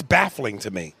 It's baffling to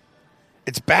me.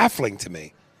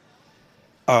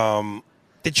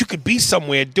 That you could be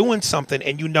somewhere doing something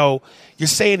and you're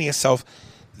saying to yourself,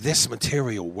 this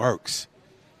material works.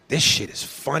 This shit is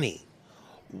funny.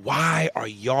 Why are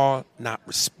y'all not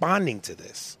responding to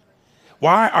this?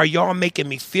 Why are y'all making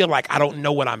me feel like I don't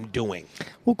know what I'm doing?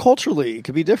 Well, culturally, it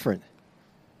could be different.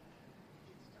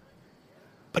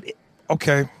 But,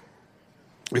 okay.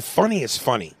 If funny is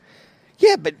funny.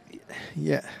 Yeah, but,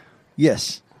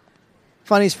 yes.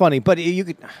 Funny's funny, but you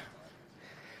could,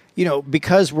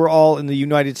 because we're all in the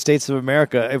United States of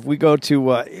America, if we go to,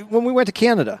 when we went to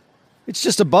Canada, it's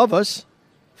just above us.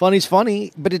 Funny's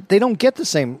funny, but they don't get the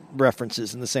same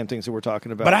references and the same things that we're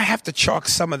talking about. But I have to chalk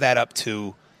some of that up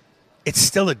to it's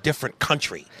still a different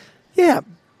country. Yeah.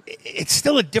 It's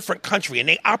still a different country, and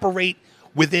they operate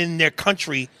within their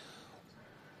country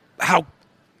how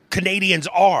Canadians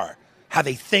are, how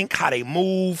they think, how they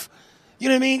move. You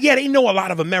know what I mean? Yeah, they know a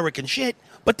lot of American shit,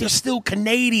 but they're still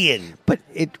Canadian. But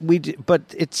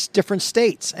it's different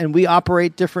states, and we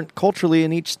operate different culturally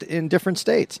in different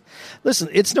states. Listen,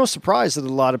 it's no surprise that a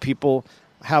lot of people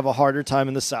have a harder time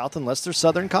in the South unless they're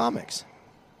Southern comics.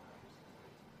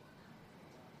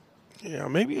 Yeah,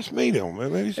 maybe it's me though.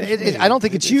 Maybe it's me. I don't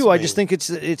think it's you. I just think it's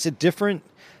a different.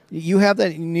 You have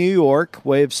that New York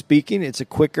way of speaking. It's a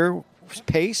quicker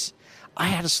pace. I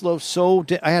had to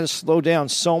slow down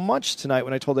so much tonight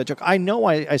when I told that joke. I know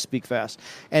I speak fast,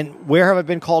 and where have I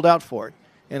been called out for it?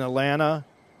 In Atlanta,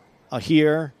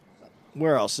 here.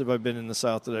 Where else have I been in the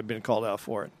South that I've been called out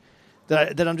for it?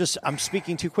 That I'm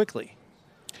speaking too quickly.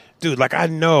 Dude, like I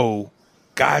know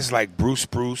guys like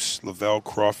Bruce, Lavelle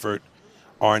Crawford,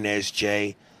 Arnez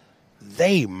J,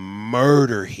 they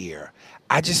murder here.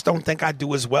 I just don't think I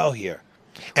do as well here.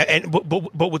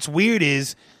 But what's weird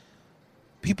is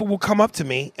people will come up to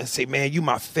me and say, man, you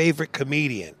my favorite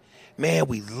comedian. Man,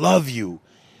 we love you.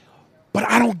 But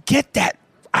I don't get that.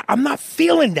 I'm not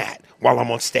feeling that while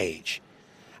I'm on stage.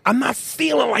 I'm not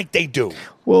feeling like they do.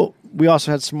 Well, we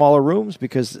also had smaller rooms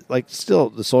because, like, still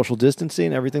the social distancing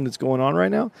and everything that's going on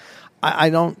right now.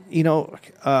 I don't,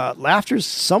 laughter's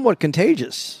somewhat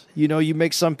contagious. You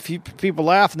make some people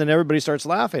laugh and then everybody starts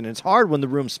laughing. And it's hard when the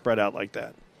room's spread out like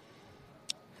that.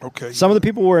 Okay. Some of the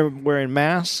people were wearing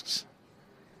masks.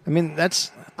 I mean,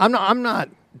 I'm not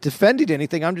defending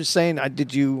anything. I'm just saying, are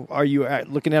you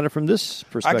looking at it from this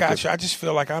perspective? I got you. I just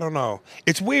feel like, I don't know.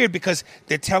 It's weird because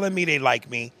they're telling me they like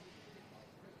me,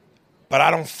 but I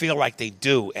don't feel like they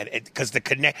do. Because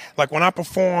like when I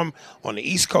perform on the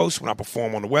East Coast, when I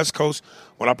perform on the West Coast,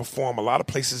 when I perform a lot of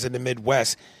places in the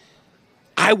Midwest,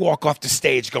 I walk off the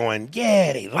stage going,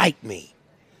 yeah, they like me.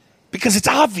 Because it's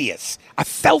obvious. I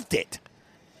felt it.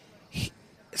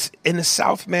 In the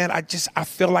South, man, I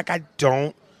feel like I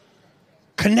don't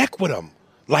connect with them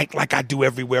like I do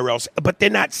everywhere else. But they're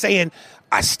not saying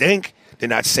I stink. They're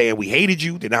not saying we hated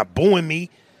you. They're not booing me.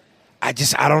 I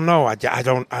don't know. I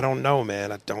don't know,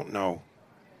 man. I don't know.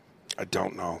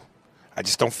 I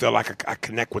just don't feel like I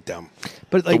connect with them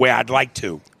the way I'd like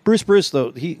to. Bruce,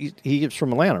 though, he is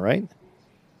from Atlanta, right?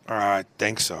 I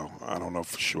think so. I don't know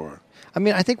for sure. I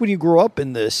mean, I think when you grow up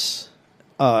in this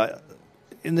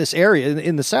area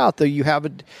in the South, though, you have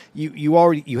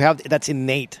that's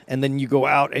innate, and then you go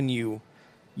out and you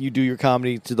do your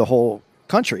comedy to the whole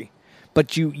country.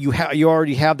 But you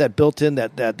already have that built in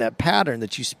that pattern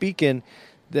that you speak in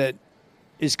that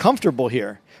is comfortable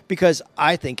here, because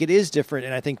I think it is different,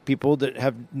 and I think people that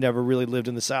have never really lived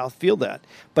in the South feel that.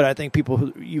 But I think people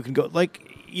who you can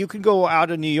go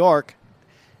out of New York,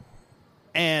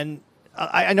 and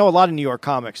I know a lot of New York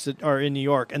comics that are in New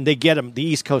York, and they get them. The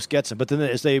East Coast gets them, but then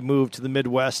as they move to the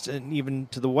Midwest and even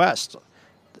to the West,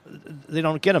 they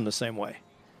don't get them the same way.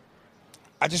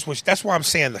 I just wish, that's why I'm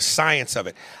saying the science of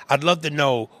it. I'd love to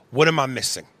know, what am I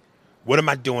missing? What am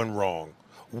I doing wrong?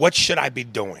 What should I be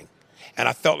doing? And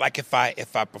I felt like if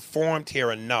I performed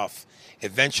here enough,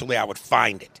 eventually I would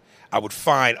find it. I would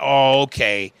find, oh,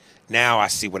 okay, now I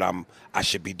see what I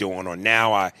should be doing, or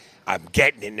now I'm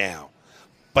getting it now.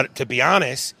 But to be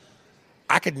honest,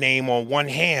 I could name on one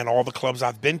hand all the clubs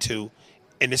I've been to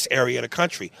in this area of the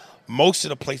country. Most of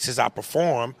the places I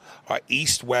perform are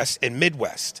East, West, and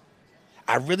Midwest.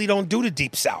 I really don't do the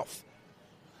Deep South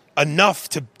enough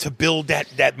to build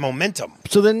that momentum.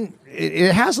 So then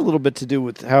it has a little bit to do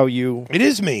with how you... It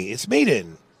is me. It's me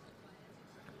then.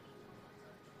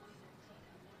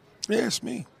 Yeah, it's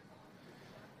me.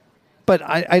 But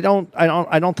I don't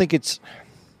think it's...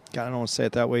 God, I don't want to say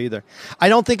it that way either. I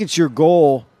don't think it's your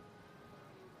goal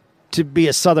to be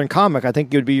a Southern comic. I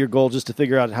think it would be your goal just to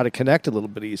figure out how to connect a little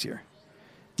bit easier.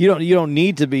 You don't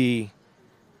need to be...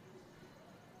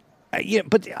 Yeah,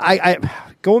 but I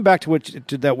going back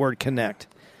to that word connect,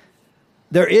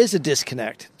 there is a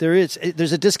disconnect. There's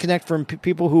a disconnect from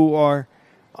people who are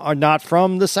not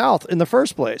from the South in the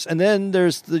first place, and then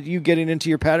there's you getting into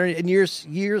your pattern, and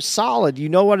you're solid. You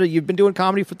know what? You've been doing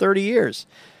comedy for 30 years.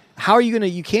 How are you gonna?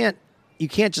 You can't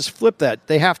just flip that.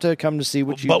 They have to come to see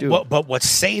what you do. But what's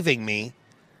saving me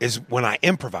is when I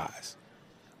improvise.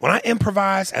 When I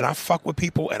improvise and I fuck with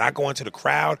people and I go into the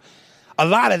crowd, a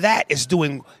lot of that is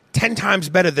doing 10 times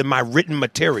better than my written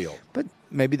material. But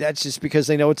maybe that's just because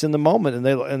they know it's in the moment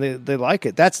and they like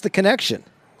it. That's the connection.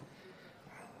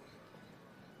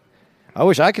 I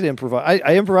wish I could improvise.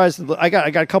 I improvised. I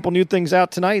got a couple new things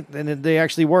out tonight, and they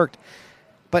actually worked.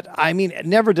 But I mean,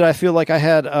 never did I feel like I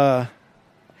had.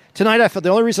 Tonight, I felt the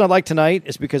only reason I like tonight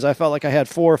is because I felt like I had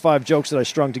 4 or 5 jokes that I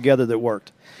strung together that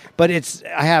worked. But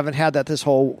I haven't had that this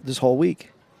whole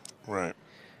week. Right.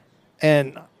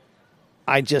 And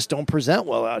I just don't present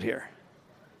well out here.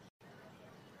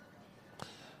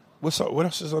 What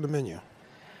else is on the menu?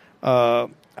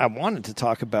 I wanted to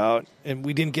talk about, and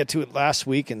we didn't get to it last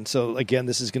week, and so, again,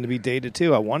 this is going to be dated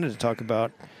too. I wanted to talk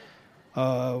about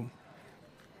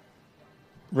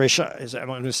Rayshon, I'm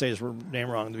going to say his name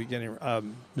wrong in the beginning,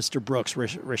 Mr. Brooks,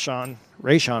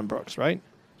 Rayshon Brooks, right?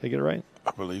 Did I get it right?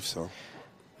 I believe so.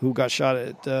 Who got shot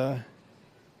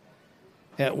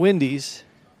at Wendy's.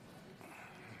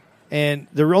 And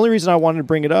the only reason I wanted to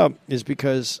bring it up is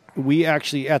because we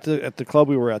actually, at the club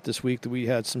we were at this week, that we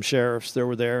had some sheriffs that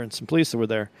were there and some police that were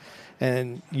there.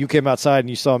 And you came outside and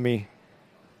you saw me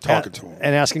talking to him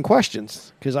and asking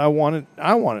questions because I wanted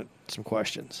some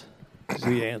questions to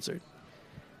be answered.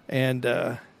 And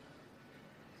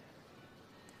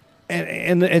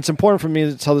it's important for me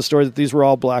to tell the story that these were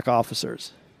all black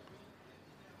officers.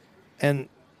 And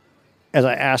as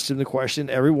I asked him the question,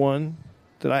 everyone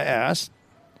that I asked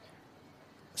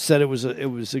said it was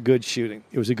a good shooting.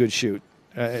 It was a good shoot.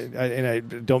 And I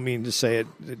don't mean to say it.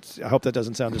 I hope that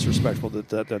doesn't sound disrespectful.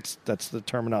 That's the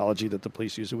terminology that the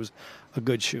police use. It was a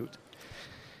good shoot,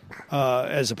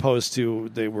 as opposed to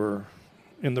they were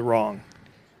in the wrong.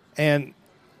 And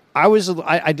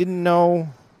I didn't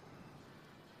know.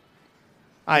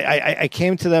 I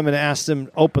came to them and asked them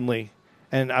openly,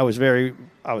 and I was very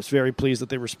pleased that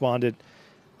they responded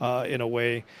in a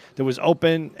way that was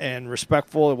open and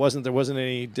respectful. There wasn't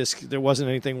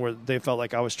anything where they felt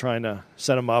like I was trying to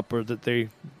set them up or that they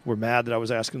were mad that I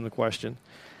was asking the question.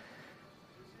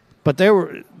 But they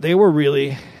were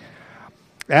really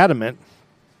adamant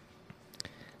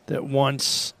that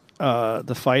once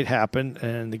the fight happened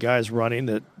and the guy's running,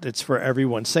 that it's for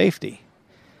everyone's safety.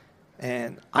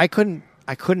 And I couldn't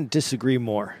disagree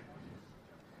more.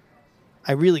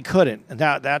 I really couldn't, and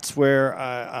that's where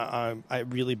I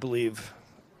really believe.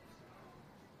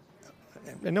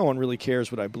 And no one really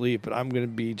cares what I believe, but I'm going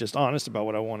to be just honest about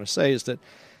what I want to say. Is that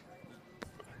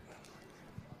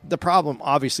the problem?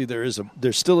 Obviously, there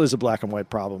still is a black and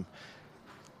white problem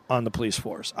on the police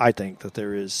force. I think that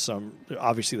there's some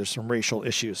racial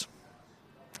issues,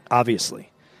 obviously,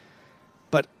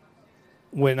 but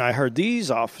when I heard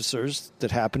these officers that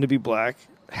happen to be black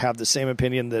have the same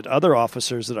opinion that other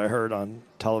officers that I heard on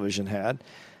television had,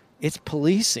 it's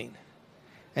policing.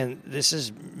 And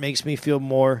this makes me feel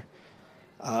more,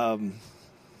 I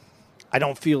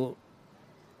don't feel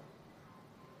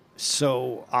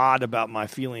so odd about my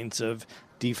feelings of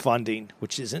defunding,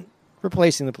 which isn't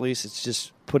replacing the police, it's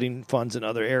just putting funds in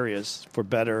other areas for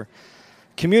better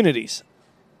communities.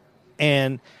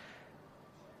 And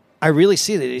I really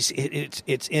see that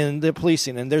it's in the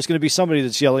policing, and there's going to be somebody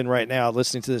that's yelling right now,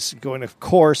 listening to this, going, of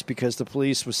course, because the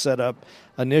police was set up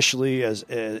initially as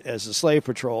a slave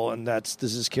patrol, and this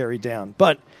is carried down.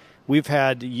 But we've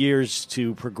had years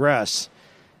to progress,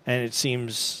 and it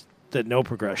seems that no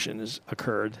progression has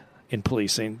occurred in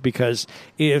policing, because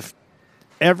if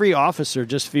every officer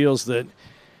just feels that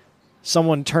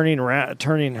someone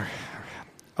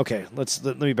okay,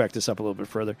 let me back this up a little bit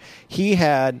further.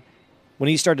 When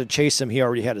he started to chase him, he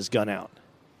already had his gun out.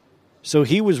 So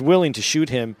he was willing to shoot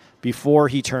him before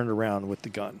he turned around with the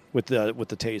gun, with the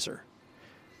taser.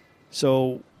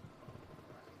 So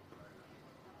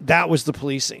that was the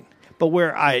policing. But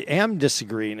where I am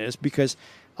disagreeing is because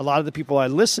a lot of the people I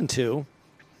listen to,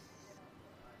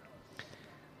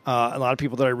 a lot of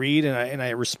people that I read, and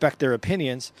I respect their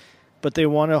opinions, but they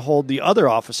want to hold the other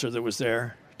officer that was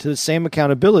there to the same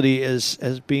accountability as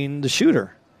being the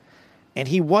shooter. And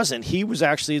he wasn't. He was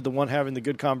actually the one having the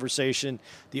good conversation.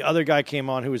 The other guy came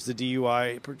on who was the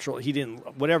DUI patrol. He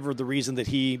didn't, whatever the reason that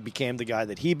he became the guy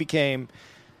that he became,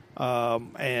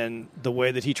 and the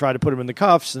way that he tried to put him in the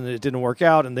cuffs, and it didn't work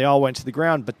out, and they all went to the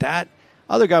ground. But that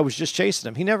other guy was just chasing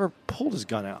him. He never pulled his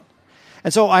gun out.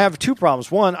 And so I have two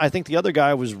problems. One, I think the other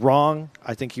guy was wrong.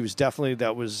 I think he was definitely,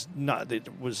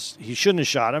 he shouldn't have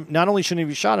shot him. Not only shouldn't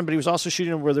he have shot him, but he was also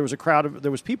shooting him where there was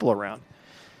there was people around.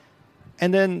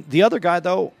 And then the other guy,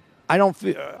 though, I don't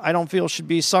feel should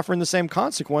be suffering the same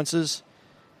consequences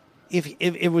if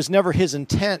it was never his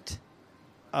intent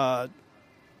to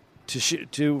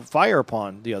fire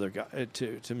upon the other guy,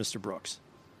 to Mr. Brooks.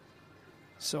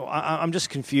 So I'm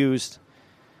just confused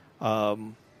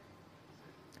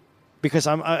because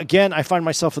I find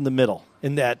myself in the middle,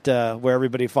 in that where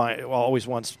everybody always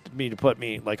wants me to put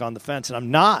me like on the fence, and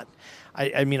I'm not.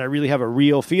 I mean, I really have a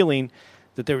real feeling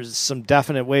that there was some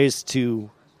definite ways to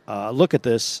look at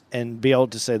this and be able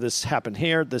to say this happened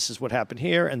here, this is what happened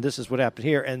here, and this is what happened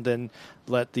here, and then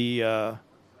let the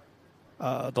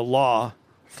law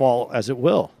fall as it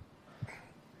will.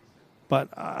 But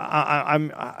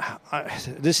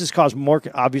this has caused more.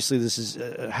 Obviously, this is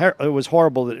it was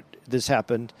horrible that this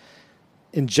happened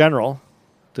in general,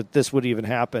 that this would even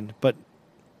happen. But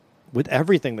with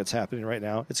everything that's happening right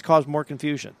now, it's caused more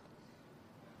confusion.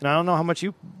 And I don't know how much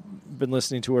you've been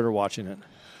listening to it or watching it.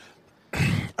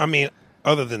 I mean,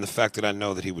 other than the fact that I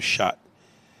know that he was shot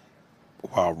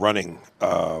while running.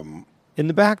 In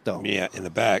the back, though. Yeah, in the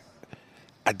back.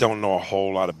 I don't know a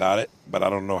whole lot about it, but I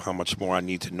don't know how much more I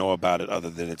need to know about it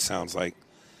other than it sounds like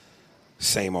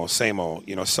same old, same old.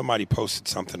 You know, somebody posted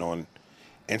something on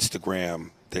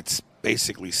Instagram that's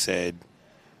basically said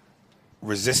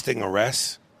resisting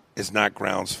arrest is not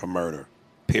grounds for murder,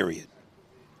 period.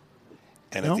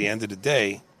 And No. at the end of the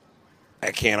day,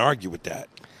 I can't argue with that.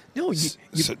 No,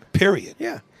 Period.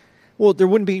 yeah. Well, there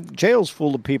wouldn't be jails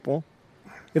full of people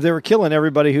if they were killing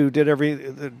everybody who did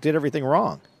everything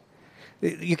wrong.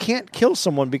 You can't kill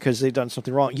someone because they've done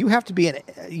something wrong. You have to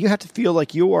feel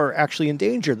like you are actually in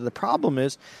danger. The problem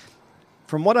is,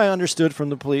 from what I understood from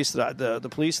the police, the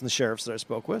police and the sheriffs that I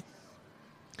spoke with,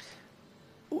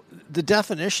 the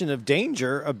definition of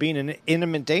danger, of being in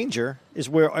imminent danger, is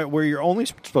where you're only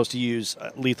supposed to use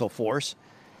lethal force.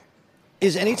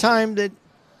 Is any time that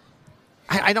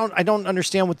I don't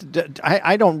understand what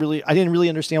I didn't really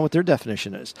understand what their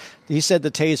definition is. He said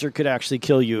the taser could actually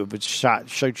kill you if it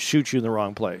shoot you in the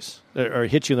wrong place or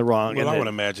hit you in the wrong. Well, I would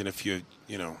imagine if you're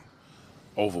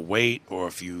overweight or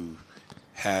if you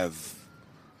have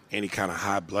any kind of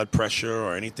high blood pressure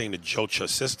or anything that jolts your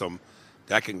system,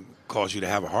 that can cause you to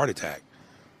have a heart attack.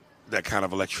 That kind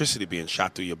of electricity being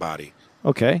shot through your body.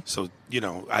 Okay. So,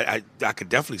 I could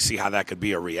definitely see how that could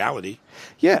be a reality.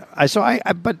 Yeah.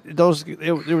 But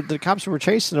the cops who were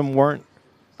chasing him weren't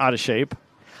out of shape.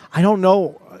 I don't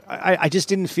know. I just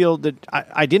didn't feel that.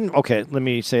 I didn't. Okay. Let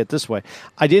me say it this way.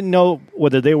 I didn't know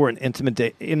whether they were in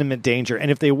imminent danger.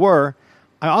 And if they were,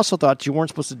 I also thought you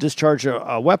weren't supposed to discharge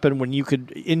a weapon when you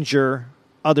could injure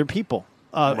other people,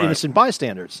 innocent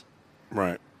bystanders.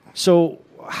 Right. So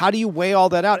how do you weigh all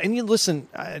that out? And you listen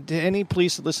to any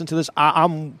police that listen to this. I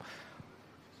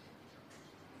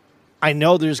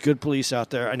know there's good police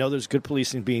out there. I know there's good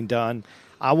policing being done.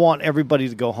 I want everybody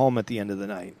to go home at the end of the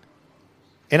night.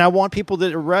 And I want people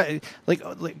that like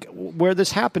where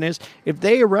this happened is if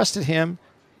they arrested him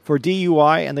for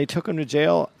DUI and they took him to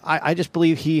jail, I just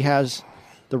believe he has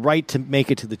the right to make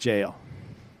it to the jail.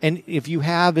 And if you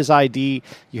have his ID,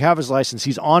 you have his license,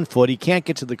 he's on foot, he can't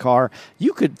get to the car,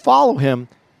 you could follow him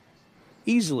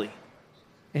easily.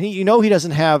 And he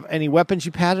doesn't have any weapons,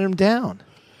 you patted him down.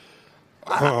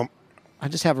 I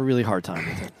just have a really hard time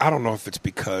with it. I don't know if it's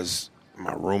because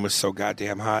my room is so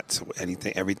goddamn hot, so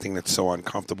everything that's so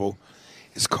uncomfortable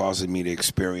is causing me to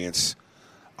experience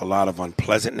a lot of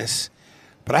unpleasantness.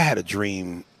 But I had a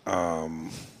dream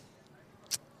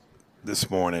this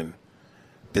morning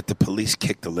that the police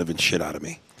kicked the living shit out of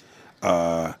me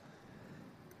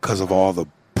because of all the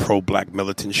pro-black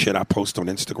militant shit I post on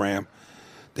Instagram.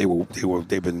 They've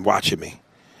been watching me,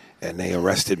 and they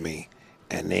arrested me,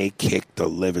 and they kicked the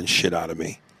living shit out of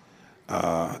me.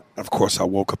 Of course, I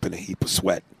woke up in a heap of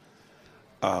sweat.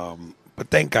 But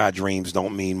thank God dreams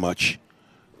don't mean much.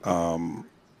 But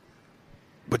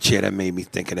yeah, that made me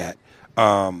think of that.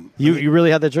 You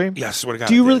really had that dream? Yeah, I swear to God.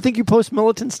 Do you really think you post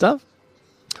militant stuff?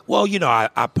 Well,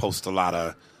 I post a lot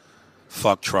of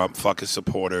fuck Trump, fuck his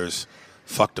supporters,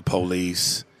 fuck the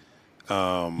police.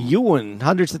 You and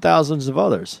hundreds of thousands of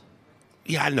others.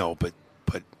 Yeah, I know, but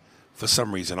for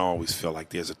some reason, I always feel like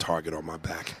there's a target on my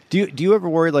back. Do you ever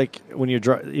worry, like when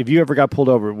if you ever got pulled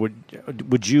over,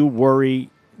 would you worry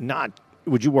that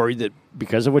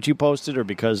because of what you posted, or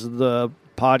because of the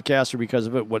podcast, or because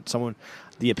of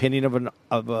the opinion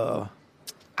of a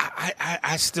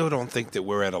I still don't think that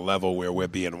we're at a level where we're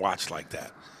being watched like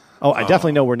that. Oh, I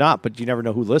definitely know we're not, but you never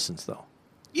know who listens, though.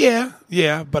 Yeah,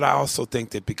 but I also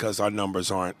think that because our numbers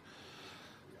aren't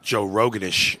Joe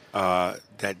Roganish,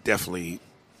 that definitely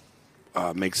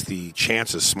makes the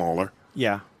chances smaller.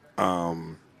 Yeah.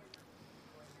 But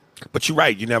you're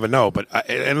right, you never know. But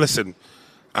and listen,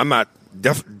 I'm not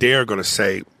dare going to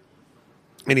say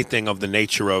anything of the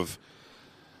nature of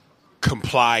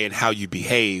comply in how you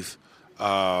behave.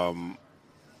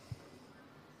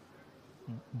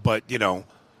 But,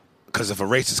 because if a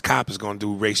racist cop is going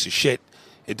to do racist shit,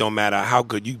 it don't matter how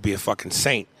good you be a fucking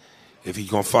saint. If he's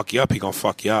going to fuck you up, he's going to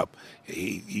fuck you up.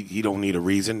 He don't need a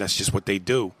reason. That's just what they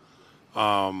do. But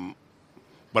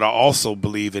I also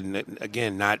believe in,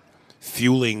 again, not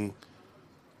fueling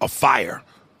a fire.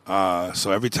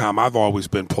 So every time I've always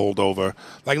been pulled over,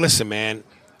 like, listen, man,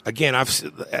 again, I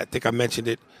think I mentioned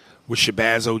it with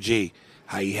Shabazz OG.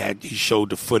 How he showed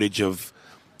the footage of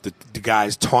the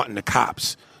guy's taunting the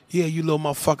cops. Yeah, you little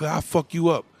motherfucker, I'll fuck you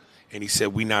up. And he said,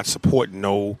 we not supporting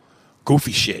no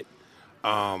goofy shit.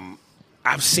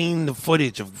 I've seen the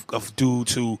footage of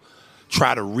dudes who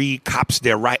try to read cops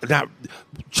their right, not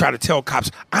try to tell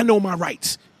cops, I know my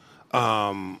rights.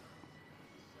 And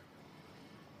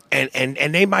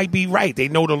they might be right. They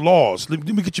know the laws. Let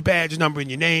me get your badge number and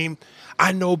your name.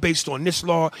 I know based on this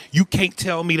law, you can't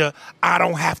tell me I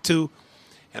don't have to.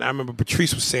 And I remember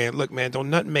Patrice was saying, look, man, don't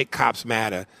nothing make cops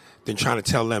madder than trying to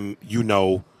tell them you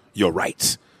know your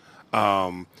rights.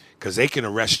 Because they can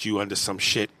arrest you under some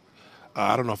shit.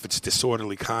 I don't know if it's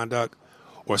disorderly conduct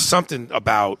or something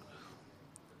about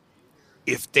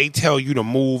if they tell you to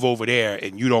move over there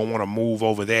and you don't want to move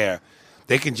over there,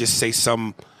 they can just say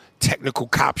some technical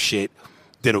cop shit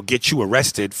that'll get you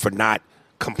arrested for not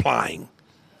complying.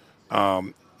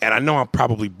 And I know I'm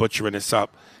probably butchering this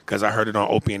up because I heard it on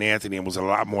Opie and Anthony and was a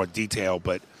lot more detailed,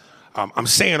 but I'm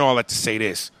saying all that to say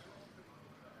this.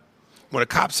 When the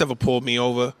cops ever pulled me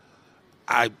over,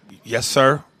 yes,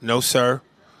 sir, no, sir.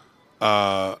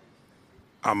 I'm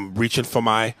reaching for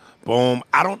my boom.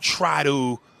 I don't try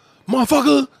to,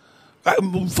 motherfucker,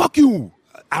 fuck you.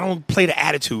 I don't play the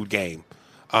attitude game.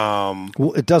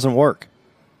 Well, it doesn't work.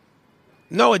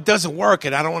 No, it doesn't work,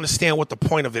 and I don't understand what the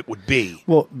point of it would be.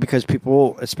 Well, because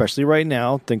people, especially right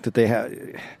now, think that they have,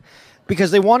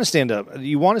 because they want to stand up.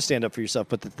 You want to stand up for yourself,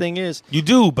 but the thing is, you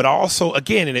do. But also,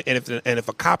 again, and if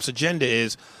a cop's agenda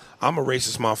is, I'm a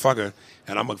racist motherfucker,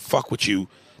 and I'm gonna fuck with you,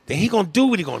 then he gonna do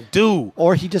what he gonna do.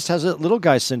 Or he just has a little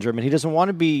guy syndrome, and he doesn't want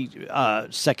to be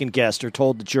second guessed or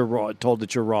told that you're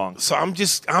wrong. So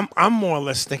I'm more or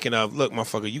less thinking of, look,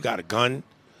 motherfucker, you got a gun,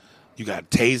 you got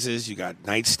tasers, you got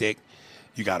nightstick,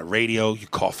 you got a radio, you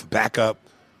call for backup.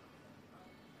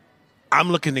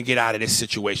 I'm looking to get out of this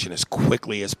situation as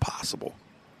quickly as possible.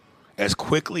 As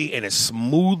quickly and as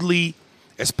smoothly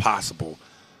as possible.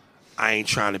 I ain't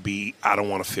trying to be, I don't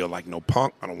want to feel like no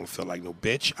punk. I don't want to feel like no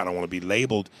bitch. I don't want to be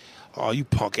labeled, oh, you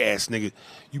punk ass nigga,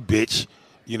 you bitch.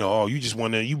 You know, oh, you just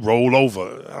want to, you roll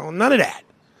over. None of that.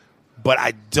 But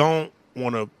I don't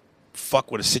want to fuck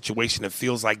with a situation that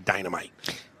feels like dynamite.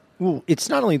 Well, it's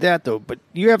not only that, though, but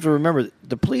you have to remember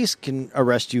the police can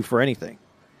arrest you for anything.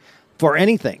 For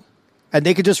anything. And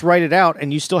they could just write it out,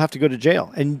 and you still have to go to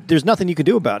jail. And there's nothing you can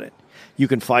do about it. You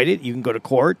can fight it. You can go to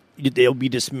court. They'll be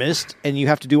dismissed, and you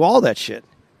have to do all that shit.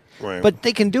 Right. But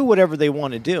they can do whatever they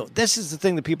want to do. This is the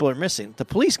thing that people are missing. The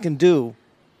police can do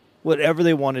whatever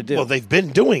they want to do. Well, they've been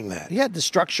doing that. Yeah, the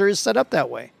structure is set up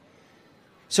that way.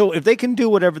 So if they can do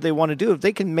whatever they want to do, if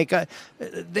they can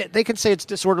they can say it's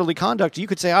disorderly conduct. You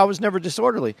could say, I was never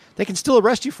disorderly. They can still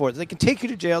arrest you for it. They can take you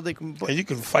to jail. And you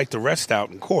can fight the rest out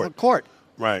in court.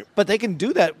 Right. But they can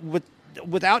do that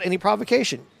without any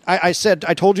provocation. I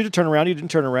told you to turn around. You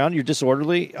didn't turn around. You're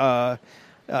disorderly.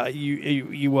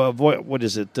 You avoid, what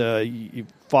is it? You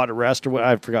fought arrest or what?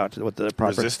 I forgot what the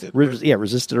proper. Resisted?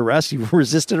 Resisted arrest. You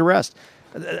resisted arrest.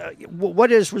 What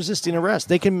is resisting arrest?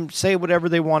 They can say whatever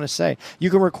they want to say. You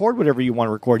can record whatever you want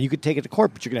to record. You could take it to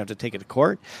court, but you're going to have to take it to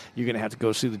court. You're going to have to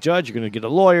go see the judge. You're going to get a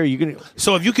lawyer.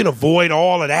 So if you can avoid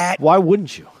all of that, why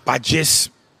wouldn't you? By just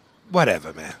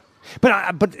whatever, man.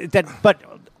 But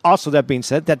also, that being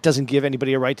said, that doesn't give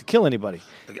anybody a right to kill anybody.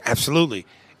 Absolutely,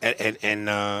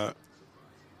 and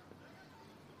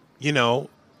you know,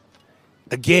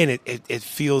 again, it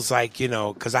feels like, you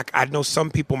know, because I know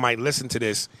some people might listen to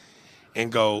this and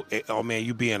go, oh man,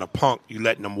 you being a punk, you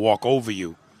letting them walk over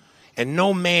you. And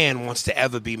no man wants to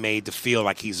ever be made to feel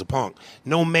like he's a punk.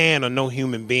 No man or no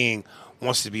human being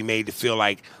wants to be made to feel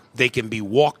like they can be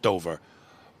walked over.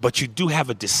 But you do have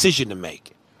a decision to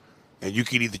make. And you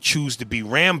can either choose to be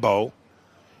Rambo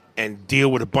and deal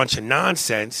with a bunch of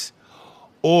nonsense,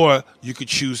 or you could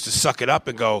choose to suck it up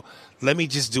and go, let me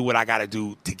just do what I got to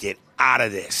do to get out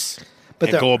of this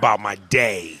and go about my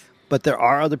day. But there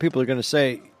are other people who are going to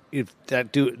say, if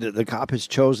that dude, the cop has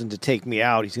chosen to take me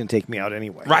out, he's going to take me out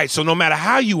anyway. Right. So no matter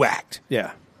how you act.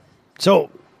 Yeah. So,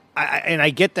 I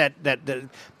get that,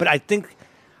 but I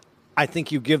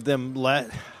think you give them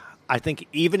I think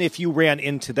even if you ran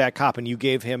into that cop and you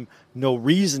gave him no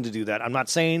reason to do that, I'm not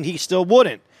saying he still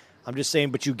wouldn't. I'm just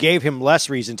saying, but you gave him less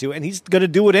reason to, and he's going to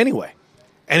do it anyway.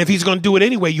 And if he's going to do it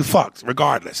anyway, you fucked,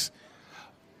 regardless.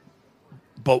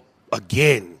 But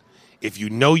again, if you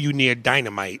know you near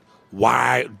dynamite,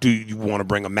 why do you want to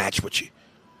bring a match with you?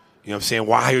 You know what I'm saying?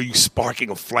 Why are you sparking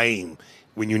a flame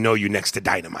when you know you're next to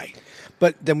dynamite?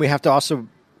 But then we have to also,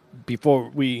 before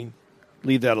we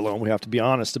leave that alone, we have to be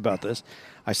honest about this.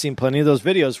 I've seen plenty of those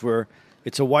videos where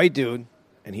it's a white dude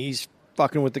and he's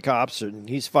fucking with the cops and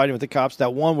he's fighting with the cops.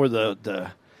 That one where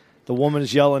the woman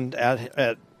is yelling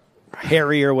at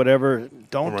Harry or whatever.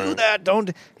 Don't do Right. that.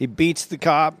 Don't. He beats the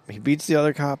cop. He beats the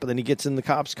other cop, and then he gets in the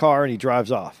cop's car and he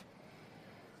drives off.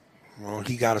 Well,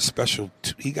 he got a special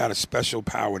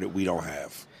power that we don't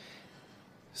have,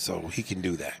 so he can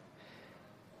do that.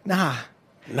 Nah.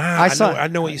 I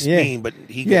know what you mean, but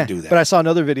he can do that. But I saw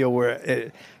another video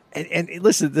where, and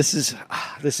listen, this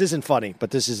isn't funny,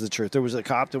 but this is the truth. There was a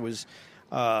cop that was,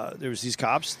 there was these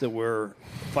cops that were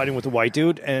fighting with a white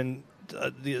dude, and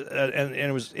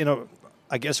it was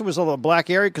I guess it was a black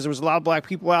area because there was a lot of black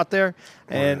people out there,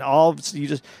 and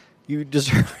you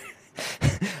just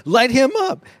light him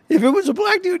up. If it was a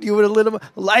black dude, you would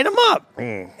have light him up.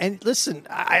 And listen,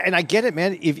 I get it,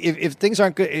 man. If things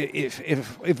aren't good,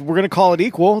 if we're going to call it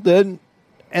equal, then,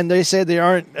 and they say they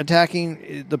aren't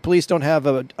attacking, the police don't have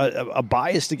a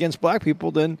bias against black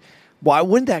people, then why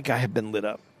wouldn't that guy have been lit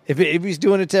up? If he's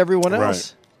doing it to everyone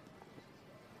else.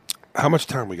 How much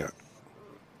time we got?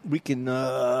 We can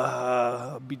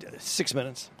be 6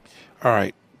 minutes. All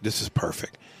right, this is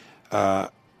perfect. I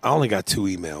only got 2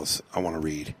 emails I want to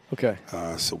read. Okay.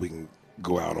 So we can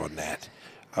go out on that.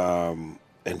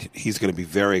 And he's going to be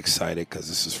very excited because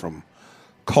this is from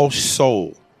Kolsch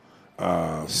Soul.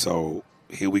 So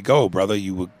here we go, brother.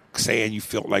 You were saying you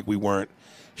felt like we weren't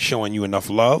showing you enough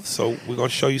love, so we're going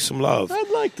to show you some love. I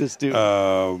like this dude.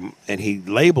 And he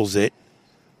labels it,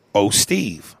 Oh,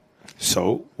 Steve.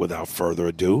 So, without further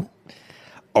ado,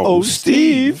 Oh,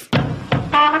 Steve.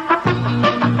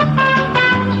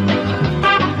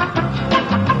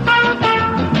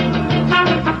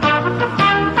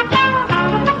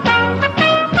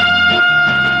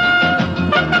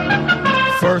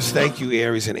 First, thank you,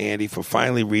 Aries and Andy, for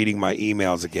finally reading my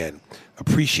emails again.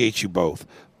 Appreciate you both.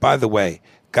 By the way,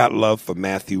 got love for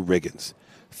Matthew Riggins.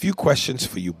 Few questions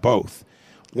for you both.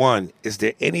 One, is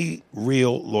there any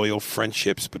real loyal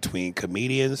friendships between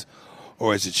comedians,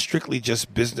 or is it strictly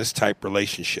just business-type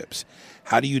relationships?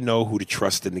 How do you know who to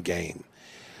trust in the game?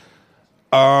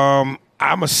 I'm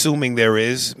assuming there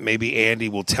is. Maybe Andy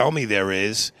will tell me there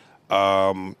is.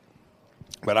 But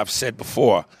I've said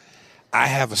before, I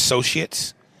have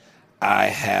associates. I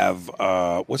have,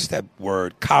 what's that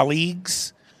word?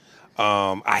 Colleagues.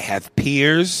 I have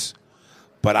peers.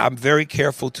 But I'm very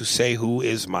careful to say who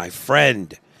is my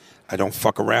friend. I don't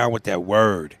fuck around with that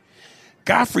word.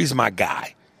 Godfrey's my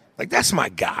guy. Like, that's my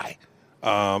guy.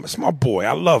 It's my boy.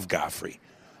 I love Godfrey.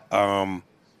 So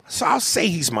I'll say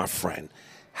he's my friend.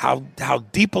 How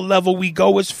deep a level we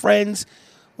go as friends,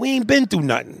 we ain't been through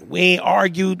nothing. We ain't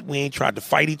argued. We ain't tried to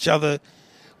fight each other.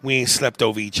 We ain't slept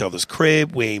over each other's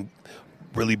crib. We ain't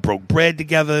really broke bread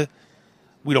together.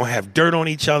 We don't have dirt on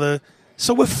each other.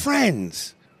 So we're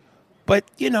friends. But,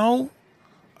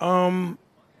 I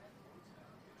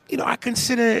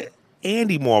consider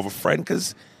Andy more of a friend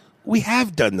because we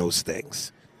have done those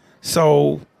things.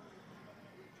 So,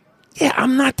 yeah,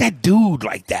 I'm not that dude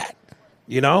like that,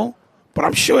 But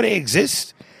I'm sure they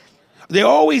exist. They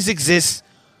always exist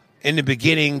in the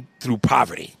beginning through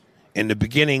poverty, in the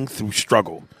beginning through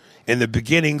struggle, in the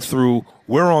beginning through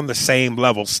we're on the same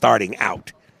level starting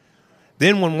out.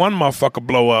 Then when one motherfucker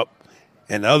blow up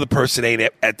and the other person ain't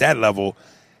at that level,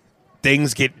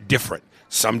 things get different.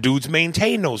 Some dudes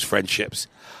maintain those friendships.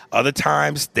 Other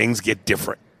times, things get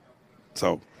different.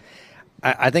 So,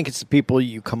 I think it's the people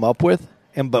you come up with.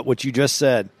 But what you just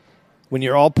said, when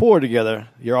you're all poor together,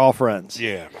 you're all friends.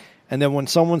 yeah. And then when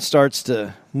someone starts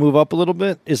to move up a little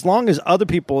bit, as long as other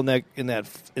people in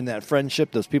that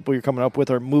friendship, those people you're coming up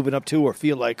with, are moving up to or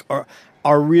feel like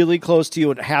are really close to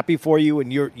you and happy for you,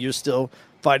 and you're still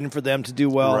fighting for them to do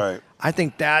well. Right. I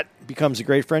think that becomes a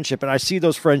great friendship, and I see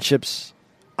those friendships.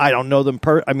 I don't know them.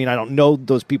 I don't know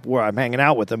those people where I'm hanging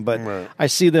out with them, but Right. I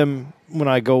see them when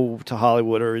I go to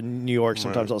Hollywood or in New York.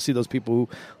 Sometimes Right. I'll see those people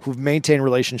who've maintained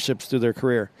relationships through their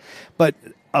career. But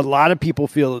a lot of people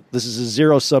feel that this is a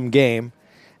zero-sum game,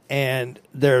 and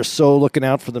they're so looking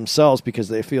out for themselves because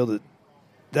they feel that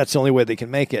that's the only way they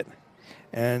can make it.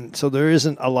 And so there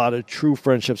isn't a lot of true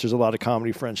friendships. There's a lot of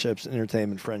comedy friendships,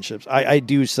 entertainment friendships. I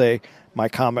do say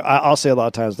I'll say a lot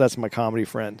of times, that's my comedy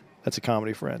friend. That's a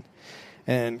comedy friend.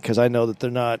 And because I know that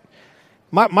they're not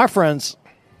my friends.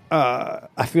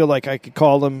 I feel like I could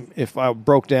call them if I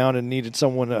broke down and needed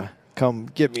someone to come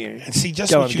get me. And see,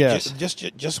 just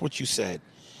what you said.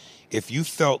 If you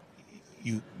felt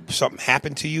something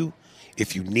happened to you,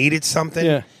 if you needed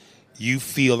something, you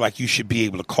feel like you should be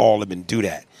able to call them and do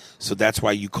that. So that's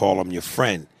why you call them your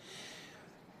friend.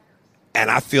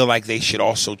 And I feel like they should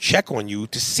also check on you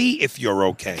to see if you're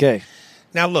okay. Okay.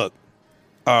 Now, look,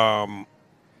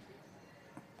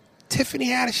 Tiffany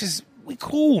Haddish we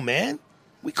cool, man.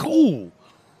 We cool.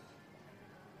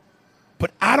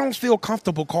 But I don't feel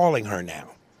comfortable calling her now.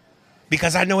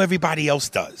 because I know everybody else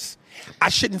does. I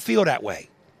shouldn't feel that way.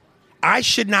 I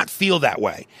should not feel that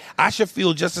way. I should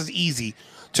feel just as easy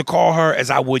to call her as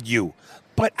I would you.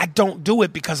 But I don't do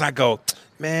it because I go,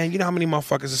 man, you know how many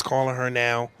motherfuckers is calling her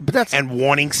now and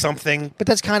wanting something? But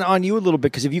that's kind of on you a little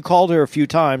bit because if you called her a few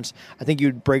times, I think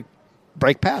you'd break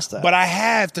past that. But I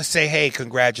have to say, hey,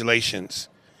 congratulations.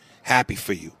 Happy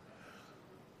for you.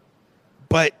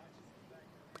 But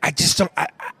I just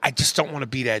don't want to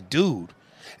be that dude.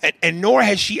 And nor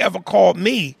has she ever called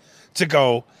me to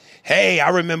go, hey, I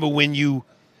remember when you,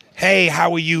 hey,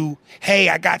 how are you? Hey,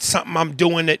 I got something, I'm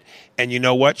doing it. And you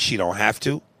know what? She don't have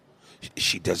to.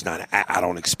 She does not. I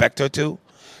don't expect her to.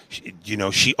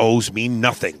 She owes me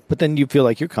nothing. But then you feel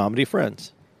like you're comedy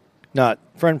friends, not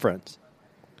friends.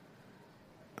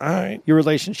 All right. Your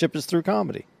relationship is through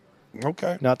comedy.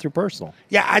 Okay. Not through personal.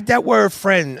 Yeah, that word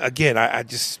friend, again,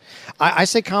 I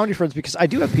say comedy friends because I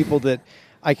do have people that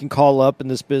I can call up in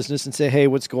this business and say, hey,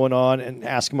 what's going on? And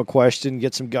ask them a question,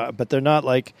 get some guy. But they're not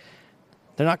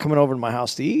coming over to my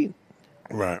house to eat.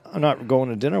 Right. I'm not going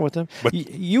to dinner with them. But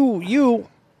you,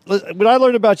 what I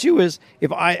learned about you is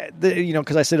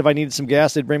because I said if I needed some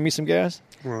gas, they'd bring me some gas.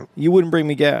 Right. You wouldn't bring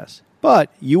me gas.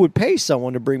 But you would pay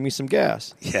someone to bring me some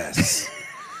gas. Yes.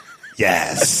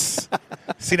 Yes.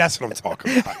 See, that's what I'm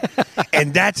talking about.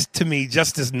 And that's, to me,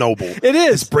 just as noble. It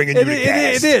is. As bringing you the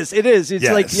gas. It is. It's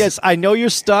like, yes, I know you're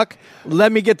stuck.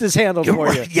 Let me get this handled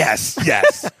for you. Yes.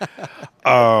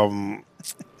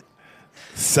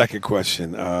 Second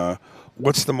question.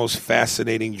 What's the most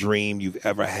fascinating dream you've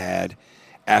ever had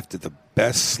after the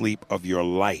best sleep of your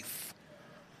life?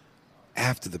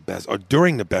 After the best, or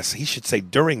during the best. He should say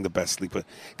during the best sleep.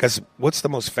 Because what's the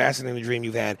most fascinating dream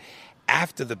you've had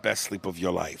after the best sleep of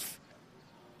your life?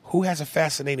 Who has a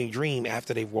fascinating dream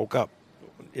after they woke up?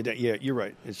 Yeah, you're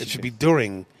right. It should be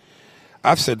during.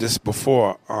 I've said this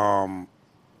before.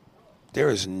 There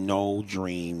is no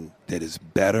dream that is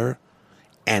better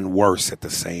and worse at the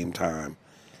same time.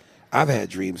 I've had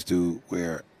dreams, dude,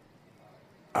 where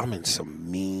I'm in some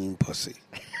mean pussy.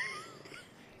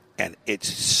 And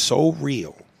it's so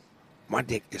real. My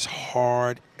dick is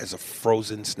hard as a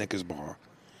frozen Snickers bar.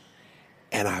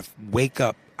 And I wake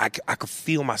up, I could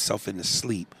feel myself in the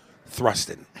sleep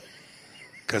thrusting.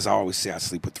 Because I always say I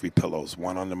sleep with 3 pillows,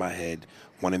 one under my head,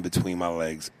 one in between my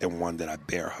legs, and one that I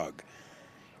bear hug.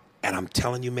 And I'm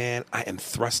telling you, man, I am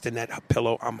thrusting that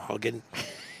pillow I'm hugging.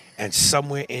 And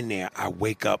somewhere in there, I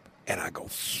wake up and I go,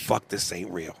 fuck, this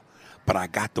ain't real. But I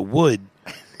got the wood,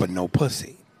 but no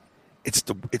pussy. It's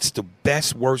the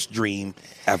best, worst dream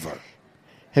ever.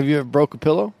 Have you ever broke a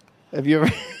pillow? Have you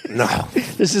ever? No.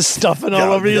 This is stuffing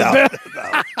all over your bed.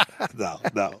 No.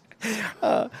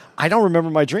 I don't remember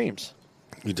my dreams.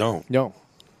 You don't? No.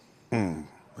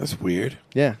 That's weird.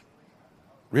 Yeah.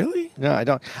 Really? No, I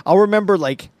don't. I'll remember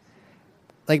like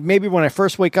maybe when I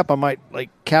first wake up, I might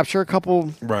capture a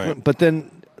couple. Right. But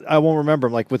then I won't remember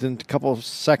them. Like within a couple of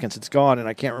seconds, it's gone, and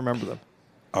I can't remember them.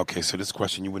 Okay, so this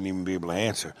question you wouldn't even be able to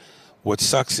answer. What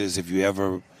sucks is if you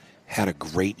ever had a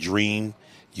great dream,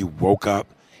 you woke up,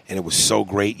 and it was so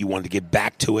great you wanted to get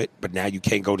back to it, but now you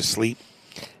can't go to sleep.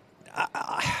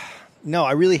 No,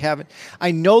 I really haven't. I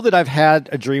know that I've had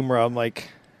a dream where I'm like,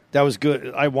 that was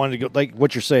good. I wanted to go, like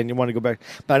what you're saying, you want to go back,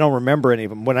 but I don't remember any of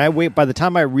them. By the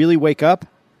time I really wake up,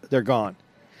 they're gone.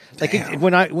 Like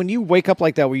when you wake up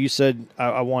like that, where you said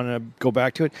I want to go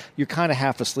back to it, you're kind of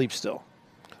half asleep still.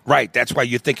 Right. That's why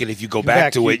you're thinking if you go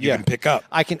back to it, you can pick up.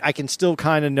 I can still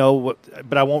kind of know what,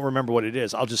 but I won't remember what it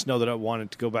is. I'll just know that I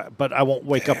wanted to go back, but I won't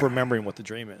wake up remembering what the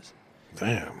dream is.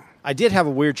 Damn. I did have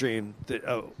a weird dream that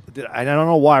I don't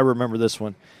know why I remember this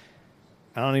one.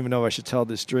 I don't even know if I should tell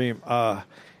this dream. I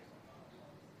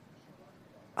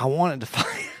wanted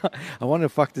to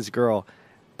fuck this girl,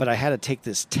 but I had to take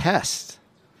this test.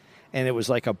 And it was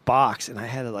like a box, and I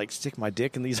had to stick my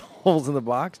dick in these holes in the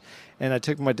box. And I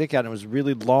took my dick out, and it was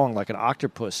really long, like an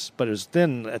octopus, but it was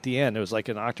thin at the end. It was like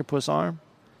an octopus arm.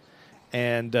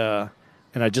 And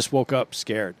I just woke up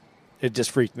scared. It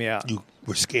just freaked me out. You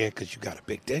were scared because you got a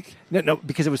big dick? No,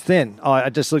 because it was thin. I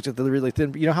just looked at the really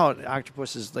thin. You know how an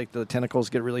octopus is the tentacles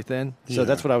get really thin? So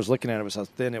that's what I was looking at. It was how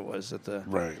thin it was at the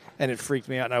right. And it freaked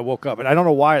me out, and I woke up. And I don't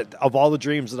know why. Of all the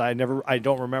dreams that I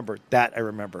don't remember, that I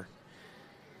remember.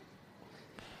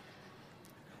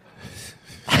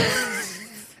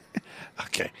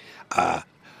 Okay.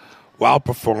 While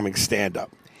performing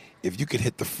stand-up, if you could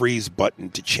hit the freeze button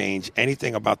to change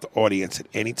anything about the audience at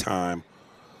any time,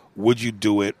 would you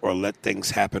do it or let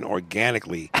things happen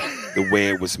organically the way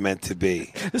it was meant to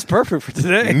be? It's perfect for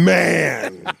today.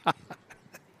 Man.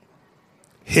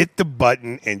 Hit the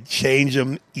button and change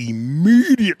them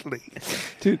immediately.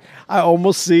 Dude, I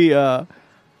almost see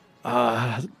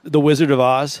The Wizard of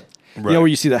Oz. Right. You know where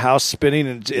you see the house spinning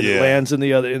and it Yeah. lands in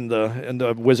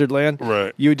the wizard land.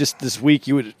 Right. You would just this week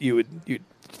you would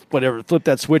whatever flip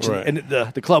that switch Right. and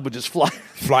the club would just fly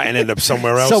Fly and end up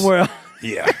somewhere else. somewhere else.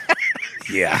 Yeah.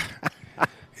 Yeah.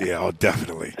 Yeah, oh,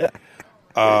 definitely.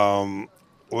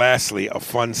 Lastly, a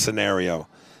fun scenario.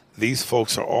 These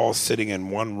folks are all sitting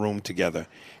in one room together.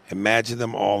 Imagine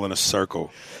them all in a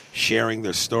circle, sharing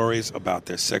their stories about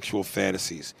their sexual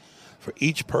fantasies. For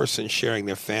each person sharing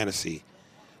their fantasy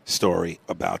story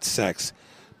about sex,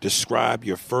 describe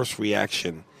your first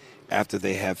reaction after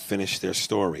they have finished their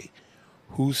story.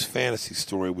 Whose fantasy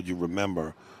story would you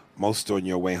remember most on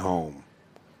your way home?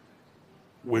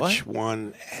 Which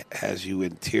one has you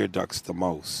in tear ducts the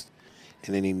most?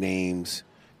 And then he names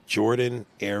Jordan,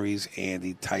 Aries,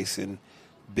 Andy, Tyson,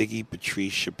 Biggie,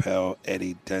 Patrice, Chappelle,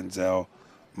 Eddie, Denzel,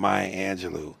 Maya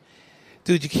Angelou.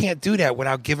 Dude, you can't do that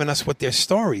without giving us what their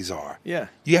stories are. Yeah.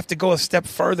 You have to go a step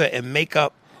further and make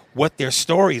up what their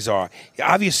stories are.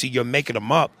 Obviously, you're making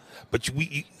them up, but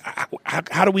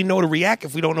how do we know to react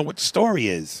if we don't know what the story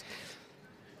is?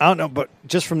 I don't know, but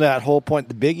just from that whole point,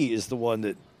 the Biggie is the one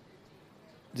that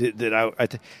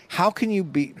how can you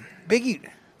be Biggie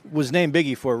was named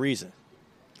Biggie for a reason.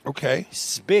 Okay.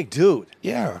 He's a big dude,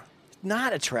 Yeah.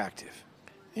 not attractive,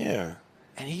 Yeah.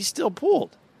 and he's still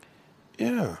pulled.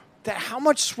 Yeah. That how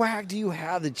much swag do you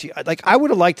have that you like? I would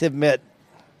have liked to have met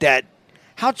that.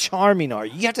 How charming are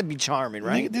you? You have to be charming,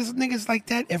 right? There's niggas like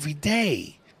that every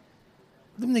day.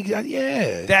 Them niggas,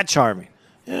 yeah. That charming.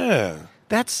 Yeah.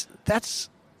 That's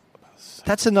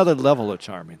another level of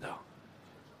charming, though.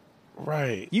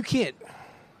 Right. You can't.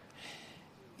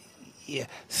 Yeah.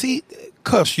 See,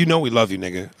 Kush, you know we love you,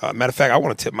 nigga. Matter of fact, I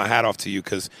want to tip my hat off to you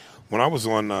because when I was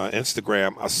on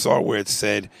Instagram, I saw where it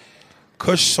said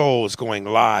Kush Soul is going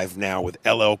live now with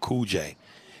LL Cool J.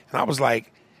 And I was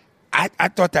like, I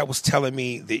thought that was telling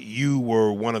me that you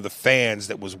were one of the fans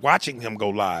that was watching him go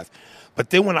live.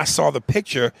 But then when I saw the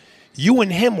picture, you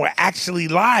and him were actually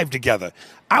live together.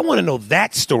 I want to know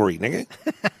that story, nigga.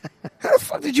 How the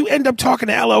fuck did you end up talking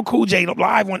to LL Cool J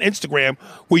live on Instagram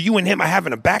where you and him are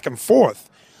having a back and forth?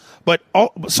 But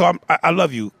I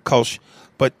love you, Kush.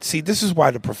 But see, this is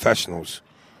why the professionals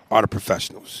are the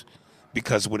professionals.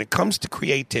 Because when it comes to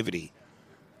creativity,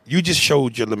 you just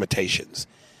showed your limitations.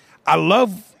 I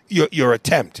love your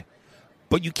attempt,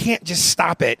 but you can't just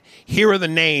stop at, here are the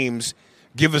names,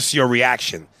 give us your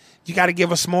reaction. You got to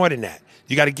give us more than that.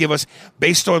 You got to give us,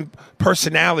 based on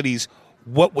personalities,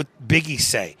 what would Biggie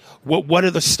say? What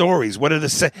are the stories? What are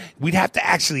the we'd have to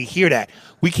actually hear that.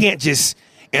 We can't just,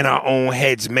 in our own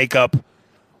heads, make up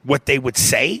what they would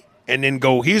say and then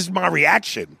go, here's my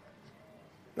reaction.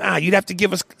 Nah, you'd have to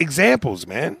give us examples,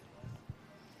 man.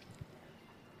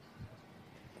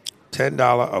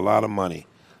 $10, a lot of money.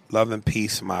 Love and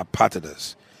peace, my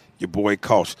patatas. Your boy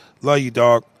Kush. Love you,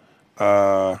 dog.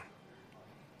 Yeah.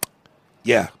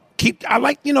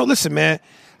 Listen, man.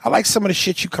 I like some of the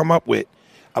shit you come up with.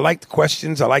 I like the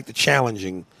questions. I like the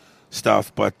challenging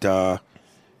stuff. But,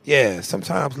 yeah,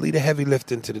 sometimes leave the heavy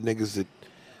lifting to the niggas that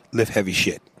lift heavy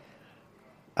shit.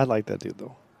 I like that dude,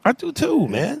 though. I do too,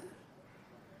 man.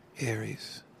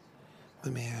 Aries,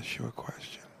 let me ask you a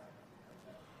question.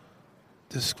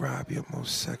 Describe your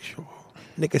most sexual.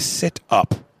 Nigga, sit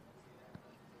up.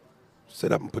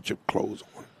 Sit up and put your clothes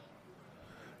on.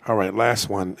 All right, last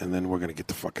one, and then we're going to get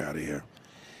the fuck out of here.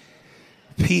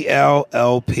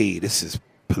 PLLP. This is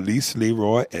Police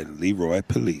Leroy and Leroy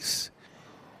Police.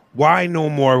 Why no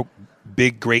more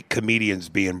big, great comedians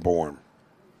being born?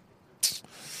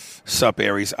 Sup,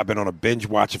 Aries. I've been on a binge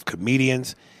watch of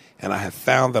comedians, and I have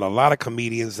found that a lot of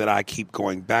comedians that I keep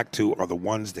going back to are the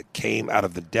ones that came out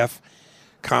of the Def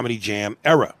Comedy Jam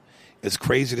era. It's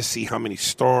crazy to see how many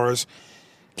stars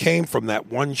came from that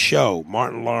one show.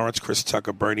 Martin Lawrence, Chris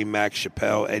Tucker, Bernie Mac,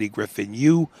 Chappelle, Eddie Griffin,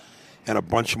 you, and a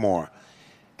bunch more.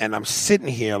 And I'm sitting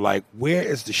here like, where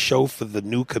is the show for the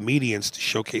new comedians to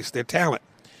showcase their talent?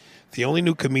 The only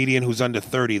new comedian who's under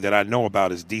 30 that I know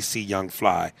about is DC Young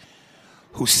Fly,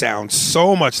 who sounds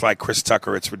so much like Chris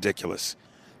Tucker, it's ridiculous.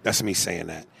 That's me saying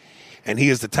that. And he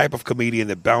is the type of comedian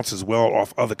that bounces well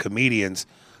off other comedians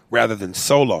rather than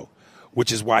solo,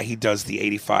 which is why he does the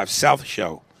 85 South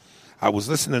show. I was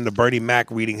listening to Bernie Mac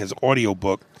reading his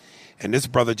audiobook, and this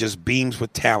brother just beams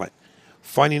with talent,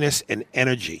 funniness, and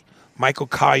energy. Michael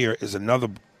Collier is another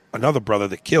brother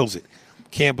that kills it.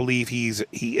 Can't believe he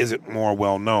isn't more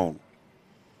well known.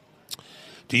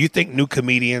 Do you think new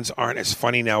comedians aren't as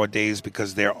funny nowadays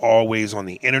because they're always on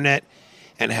the internet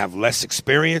and have less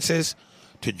experiences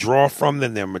to draw from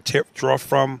than their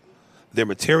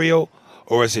material,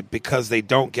 or is it because they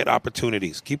don't get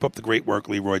opportunities? Keep up the great work,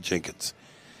 Leroy Jenkins.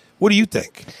 What do you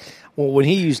think? Well, when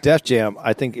he used Def Jam,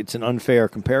 I think it's an unfair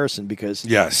comparison because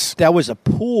Yes. that was a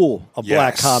pool of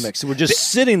black Yes. comics who were just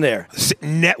sitting there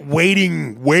Net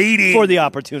waiting for the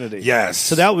opportunity. Yes.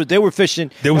 So they were fishing.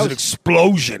 There was an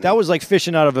explosion. That was like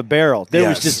fishing out of a barrel. There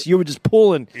was Yes. just you were just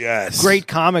pulling Yes. great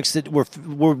comics that were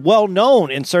well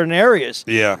known in certain areas.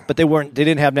 Yeah. But they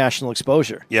didn't have national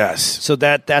exposure. Yes. So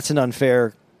that's an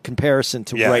unfair comparison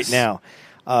to Yes. right now.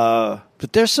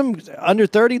 But there's some under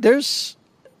 30.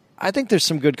 I think there's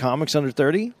some good comics under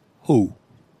 30. Who?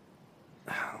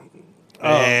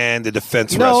 And the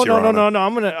defense No. rests, Your Honor.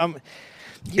 I'm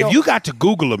If you got to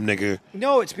Google them, nigga.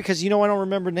 No, it's because I don't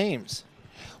remember names.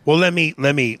 Well, let me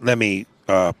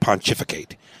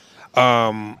pontificate.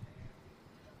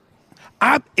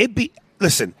 It'd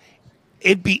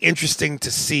be interesting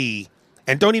to see,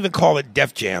 and don't even call it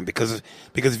Def Jam because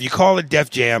if you call it Def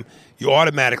Jam, you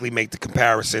automatically make the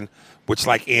comparison, which,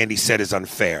 like Andy said, is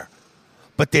unfair.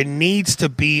 But there needs to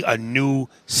be a new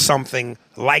something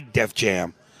like Def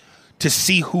Jam to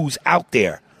see who's out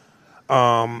there,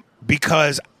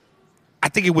 because I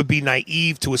think it would be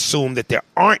naive to assume that there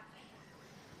aren't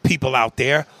people out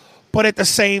there, but at the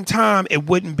same time, it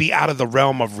wouldn't be out of the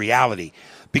realm of reality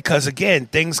because, again,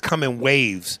 things come in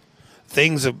waves,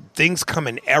 things come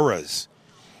in eras,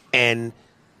 and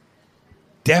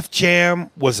Def Jam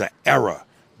was an era.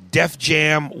 Def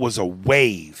Jam was a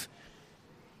wave.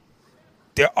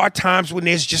 There are times when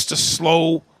there's just a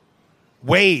slow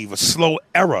wave, a slow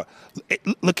era.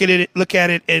 Look at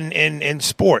it in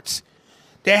sports.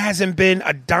 There hasn't been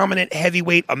a dominant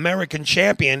heavyweight American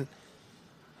champion.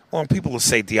 Well, people will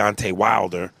say Deontay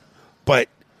Wilder, but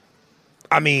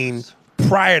I mean,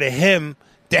 prior to him,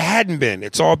 there hadn't been.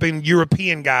 It's all been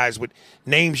European guys with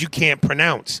names you can't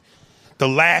pronounce. The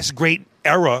last great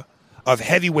era of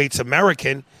heavyweights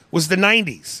American was the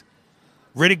 90s.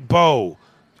 Riddick Bowe,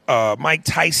 Mike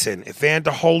Tyson,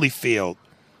 Evander Holyfield.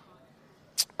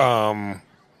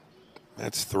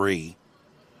 That's 3.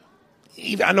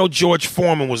 Even, I know George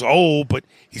Foreman was old, but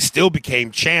he still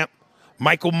became champ.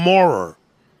 Michael Moorer.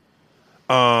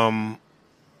 I'm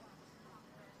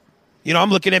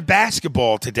looking at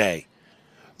basketball today.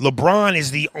 LeBron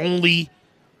is the only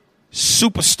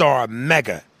superstar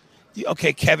mega.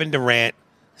 Okay, Kevin Durant,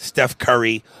 Steph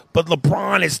Curry, but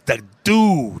LeBron is the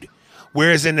dude.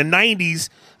 Whereas in the 90s,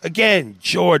 again,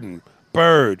 Jordan,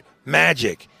 Bird,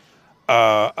 Magic.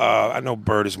 I know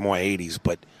Bird is more 80s,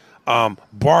 but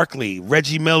Barkley,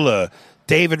 Reggie Miller,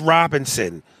 David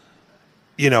Robinson,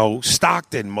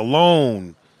 Stockton,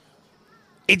 Malone.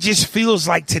 It just feels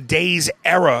like today's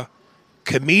era,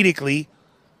 comedically,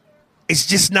 it's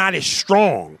just not as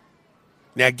strong.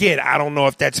 Now, again, I don't know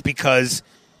if that's because,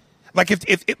 like,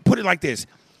 if put it like this,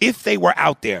 if they were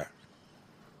out there,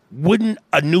 wouldn't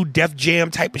a new Def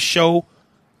Jam type of show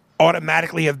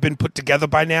automatically have been put together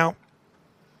by now?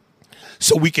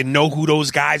 So we can know who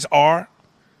those guys are?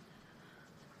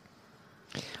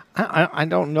 I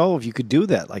don't know if you could do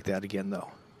that like that again, though.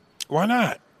 Why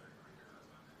not?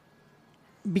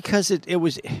 Because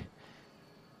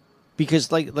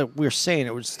like we were saying,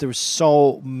 there was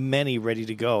so many ready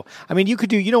to go. I mean, you could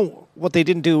do, what they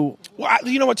didn't do. Well,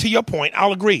 to your point,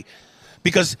 I'll agree.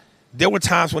 Because there were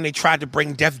times when they tried to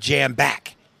bring Def Jam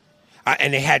back.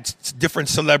 And they had different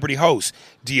celebrity hosts.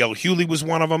 D.L. Hewley was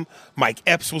one of them. Mike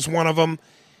Epps was one of them.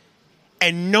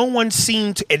 And no one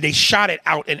seemed to, and they shot it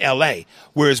out in L.A.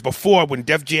 Whereas before, when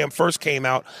Def Jam first came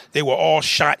out, they were all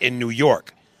shot in New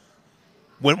York.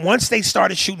 Once they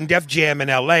started shooting Def Jam in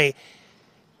L.A.,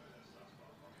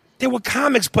 there were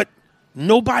comics, but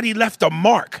nobody left a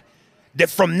mark.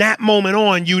 That from that moment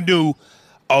on, you knew,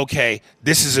 okay,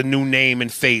 this is a new name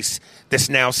and face that's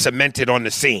now cemented on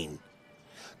the scene.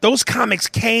 Those comics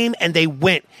came and they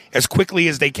went as quickly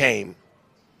as they came.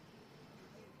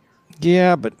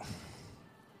 Yeah, but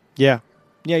yeah,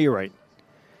 you're right.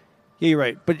 Yeah, you're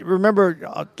right. But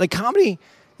remember, like comedy,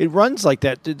 it runs like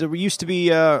that. There used to be,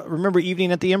 remember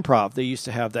Evening at the Improv? They used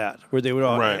to have that where they would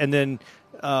all, right. And then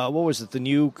what was it? The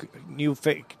new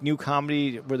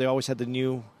comedy where they always had the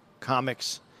new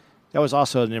comics. That was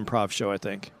also an improv show, I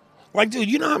think. Like, dude,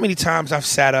 you know how many times I've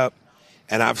sat up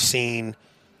and I've seen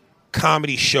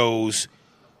comedy shows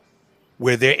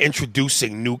where they're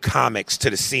introducing new comics to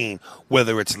the scene,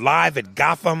 whether it's live at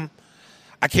Gotham,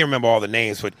 I can't remember all the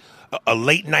names, but a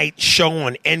late night show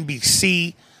on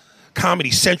NBC,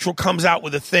 Comedy Central comes out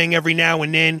with a thing every now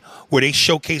and then where they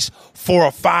showcase 4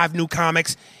 or 5 new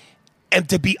comics. And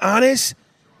to be honest,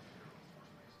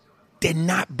 they're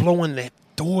not blowing the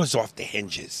doors off the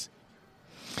hinges.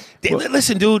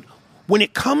 Listen, dude, when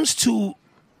it comes to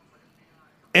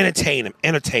entertainment,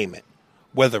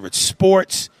 whether it's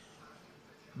sports,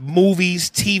 movies,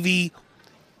 TV,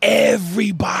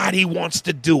 everybody wants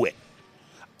to do it.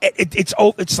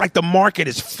 It's like the market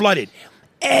is flooded.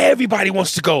 Everybody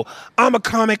wants to go, I'm a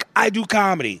comic, I do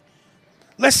comedy.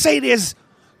 Let's say there's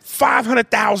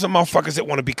 500,000 motherfuckers that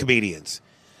want to be comedians.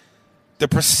 The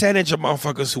percentage of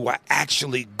motherfuckers who are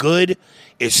actually good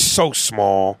is so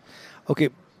small. Okay,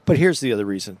 but here's the other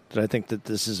reason that I think that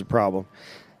this is a problem.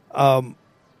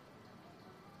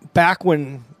 Back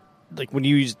when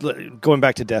you used, going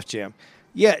back to Def Jam,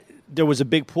 yeah, there was a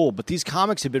big pool, but these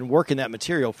comics had been working that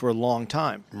material for a long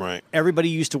time. Right. Everybody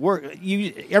used to work.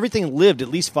 Everything lived at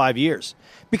least 5 years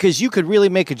because you could really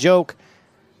make a joke.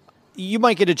 You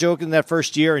might get a joke in that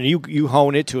first year, and you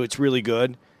hone it to it's really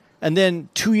good. And then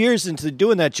 2 years into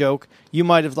doing that joke, you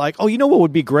might have like, oh, you know what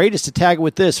would be great is to tag it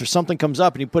with this, or something comes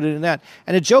up and you put it in that.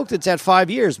 And a joke that's at 5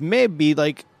 years may be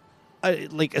like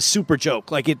a super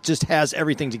joke, like it just has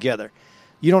everything together.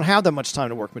 You don't have that much time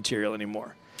to work material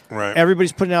anymore. Right.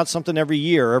 Everybody's putting out something every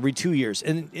year or every 2 years,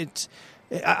 and it's.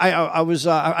 I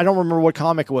don't remember what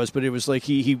comic it was, but it was like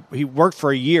he worked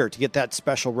for a year to get that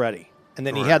special ready, and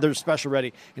then he had the special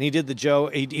ready, and he did the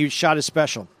joke. He shot his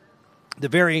special. The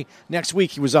very next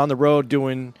week, he was on the road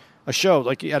doing a show,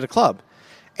 like at a club,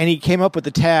 and he came up with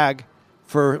the tag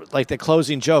for like the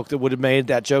closing joke that would have made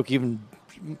that joke even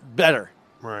better.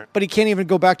 Right. But he can't even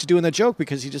go back to doing that joke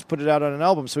because he just put it out on an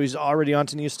album, so he's already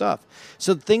onto new stuff.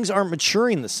 So things aren't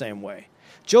maturing the same way.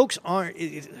 Jokes aren't...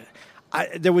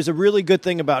 there was a really good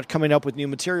thing about coming up with new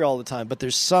material all the time, but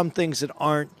there's some things that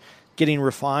aren't getting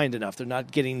refined enough. They're not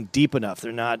getting deep enough.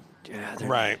 They're not...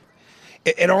 Right.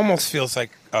 It almost feels like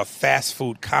a fast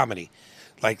food comedy.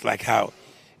 Like how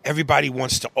everybody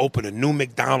wants to open a new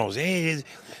McDonald's. Hey,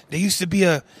 this used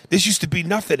to be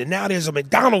nothing, and now there's a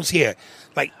McDonald's here.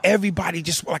 Like everybody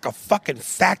just like a fucking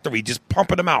factory, just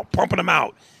pumping them out.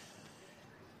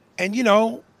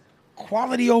 And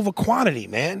quality over quantity,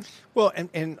 man. Well,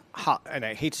 and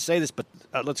I hate to say this, but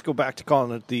let's go back to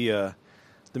calling it the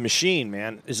machine.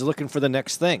 Man is looking for the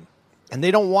next thing, and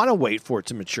they don't want to wait for it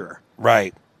to mature.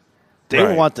 Right.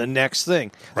 They want the next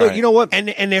thing. Right. Look, you know what?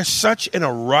 And they're such in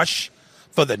a rush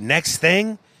for the next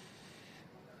thing.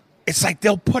 It's like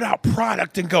they'll put out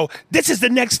product and go, this is the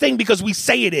next thing because we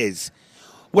say it is,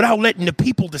 without letting the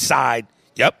people decide,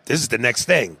 yep, this is the next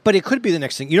thing. But it could be the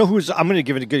next thing. You know I'm going to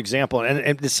give it a good example,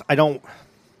 and this I'm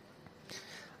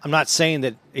not saying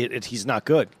that he's not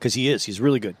good, because he is. He's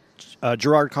really good.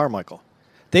 Gerard Carmichael.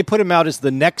 They put him out as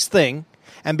the next thing,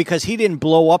 and because he didn't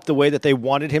blow up the way that they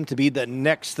wanted him to be the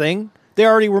next thing, they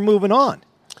already were moving on.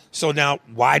 So now,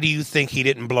 why do you think he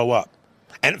didn't blow up?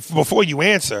 And before you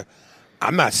answer,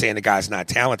 I'm not saying the guy's not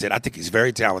talented. I think he's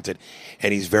very talented,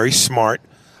 and he's very smart.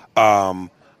 I'm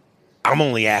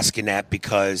only asking that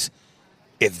because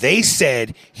if they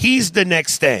said he's the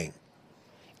next thing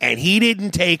and he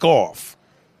didn't take off,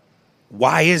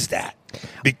 why is that?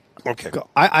 Okay.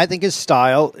 I think his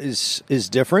style is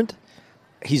different.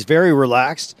 He's very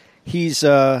relaxed. He's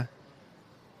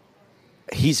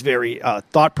very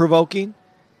thought-provoking.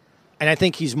 And I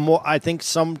think he's more. I think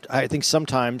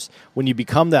sometimes when you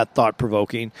become that thought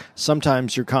provoking,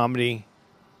 sometimes your comedy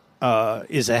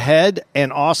is ahead,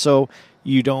 and also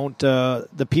you don't.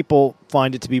 The people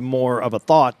find it to be more of a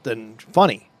thought than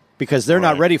funny because they're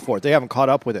not ready for it. They haven't caught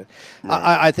up with it.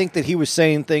 Right. I think that he was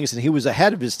saying things, and he was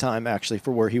ahead of his time actually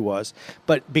for where he was.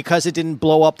 But because it didn't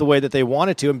blow up the way that they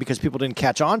wanted to, and because people didn't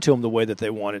catch on to him the way that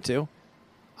they wanted to.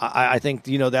 I think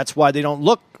that's why they don't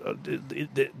look.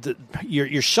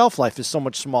 Your shelf life is so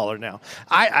much smaller now.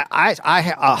 I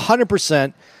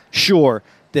 100% sure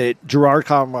that Gerard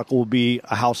Carmichael will be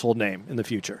a household name in the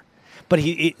future, but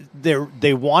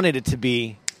they wanted it to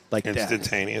be like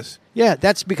instantaneous. Yeah,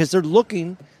 that's because they're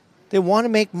looking. They want to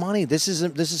make money. This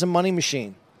is a money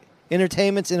machine.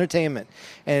 Entertainment's entertainment,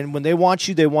 and when they want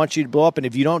you to blow up. And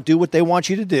if you don't do what they want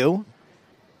you to do,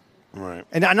 right.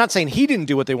 And I'm not saying he didn't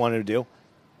do what they wanted to do.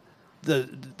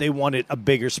 They wanted a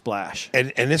bigger splash.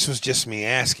 And this was just me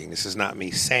asking. This is not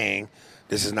me saying.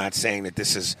 This is not saying that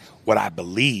this is what I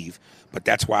believe. But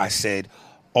that's why I said,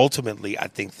 ultimately, I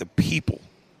think the people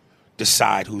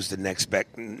decide who's the next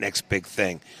big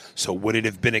thing. So would it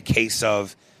have been a case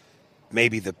of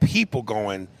maybe the people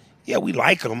going, yeah, we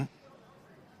like him,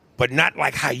 but not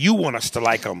like how you want us to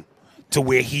like him, to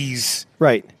where he's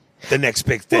right the next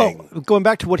big thing. Well, going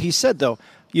back to what he said, though,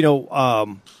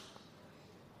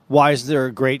 why is there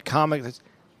a great comic?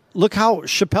 Look how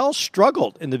Chappelle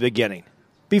struggled in the beginning.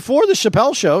 Before the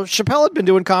Chappelle show, Chappelle had been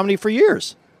doing comedy for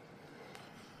years.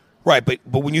 Right, but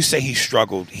when you say he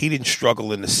struggled, he didn't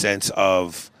struggle in the sense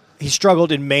of... He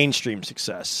struggled in mainstream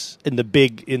success, in the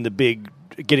big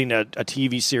getting a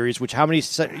TV series. Which how many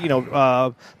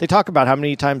they talk about how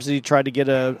many times did he try to get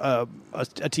a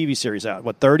TV series out?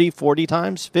 What 30, 40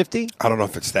 times, 50? I don't know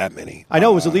if it's that many. I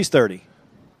know it was at least 30.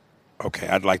 Okay,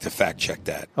 I'd like to fact check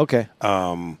that. Okay,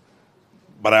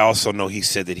 but I also know he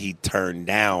said that he turned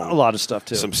down a lot of stuff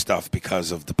too. Some stuff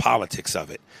because of the politics of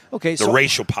it. Okay, the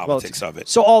racial politics of it.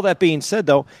 So all that being said,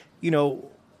 though,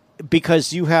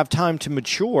 because you have time to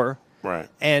mature. Right.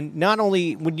 And not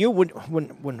only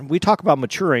when we talk about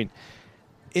maturing,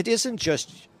 it isn't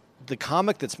just the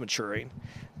comic that's maturing.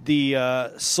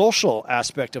 The social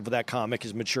aspect of that comic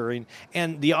is maturing,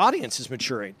 and the audience is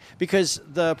maturing. Because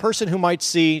the person who might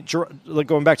see,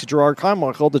 going back to Gerard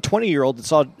Carmichael, the 20-year-old that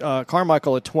saw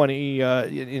Carmichael at 20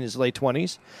 in his late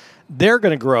 20s, they're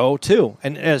going to grow too.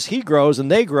 And as he grows and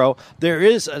they grow, there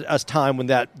is a time when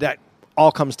that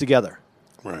all comes together.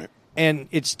 Right. And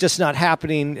it's just not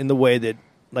happening in the way that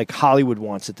like Hollywood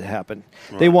wants it to happen.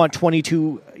 Right. They want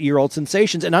 22-year-old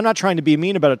sensations, and I'm not trying to be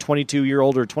mean about a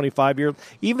 22-year-old or a 25-year-old,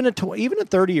 even a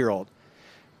 30-year-old.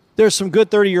 There's some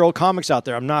good 30-year-old comics out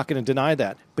there. I'm not going to deny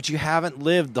that, but you haven't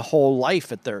lived the whole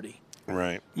life at 30.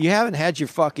 Right. You haven't had your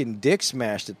fucking dick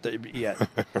smashed at 30 yet.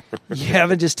 You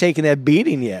haven't just taken that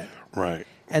beating yet. Right.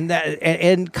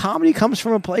 And comedy comes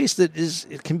from a place that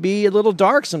it can be a little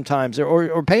dark sometimes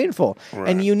or painful, right.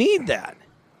 And you need that.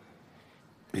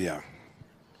 Yeah.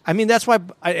 I mean, that's why,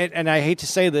 I hate to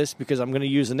say this because I'm going to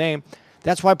use a name,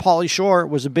 that's why Pauly Shore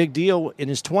was a big deal in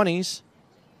his 20s,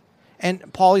 and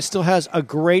Pauly still has a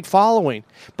great following,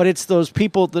 but it's those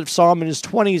people that saw him in his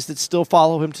 20s that still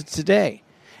follow him to today.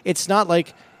 It's not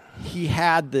like he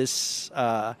had this...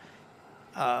 that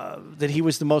he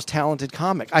was the most talented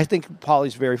comic. I think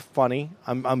Pauly's very funny.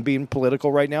 I'm being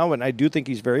political right now, and I do think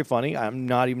he's very funny. I'm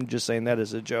not even just saying that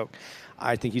as a joke.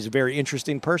 I think he's a very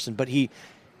interesting person, but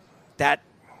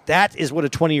that is what a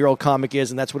 20-year-old comic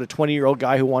is, and that's what a 20-year-old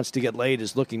guy who wants to get laid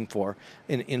is looking for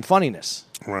in funniness.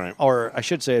 Right. Or I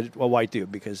should say a white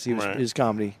dude, because right. His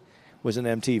comedy was an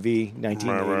MTV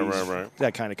 1980s, right.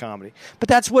 that kind of comedy. But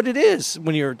that's what it is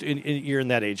when you're in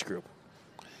that age group.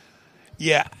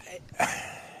 Yeah.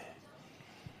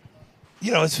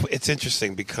 It's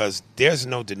interesting because there's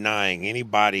no denying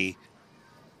anybody.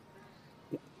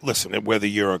 Listen, whether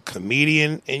you're a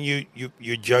comedian and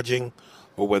you're judging,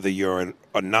 or whether you're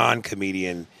a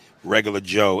non-comedian, regular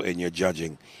Joe, and you're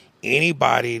judging,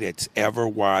 anybody that's ever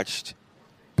watched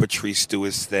Patrice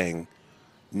Stewart's thing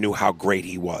knew how great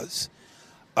he was.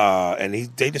 And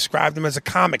they described him as a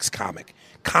comics comic.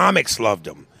 Comics loved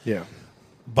him. Yeah.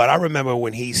 But I remember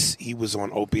when he was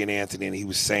on Opie and Anthony, and he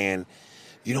was saying,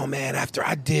 man, after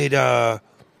I did, Elephant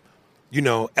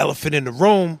in the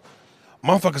Room,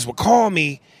 motherfuckers would call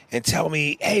me and tell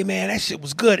me, hey, man, that shit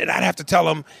was good. And I'd have to tell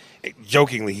them,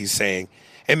 jokingly, he's saying,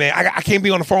 hey, man, I can't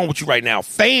be on the phone with you right now.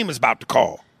 Fame is about to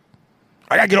call.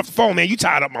 I got to get off the phone, man. You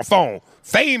tied up my phone.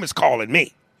 Fame is calling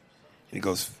me. And he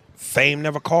goes, Fame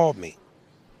never called me.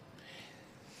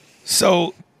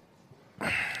 So,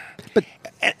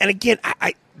 and again,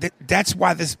 that's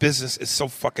why this business is so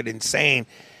fucking insane.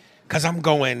 Because I'm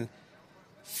going,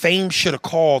 Fame should have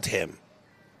called him.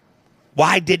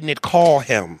 Why didn't it call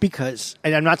him? Because,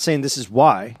 and I'm not saying this is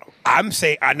why. I'm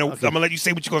saying, I know, okay. I'm going to let you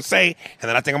say what you're going to say, and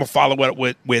then I think I'm going to follow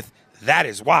it with that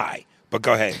is why. But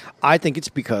go ahead. I think it's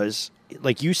because,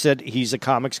 like you said, he's a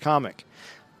comics comic.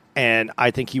 And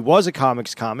I think he was a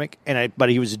comics comic, but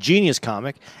he was a genius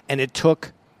comic, and it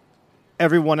took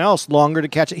everyone else longer to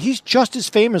catch it. He's just as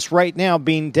famous right now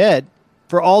being dead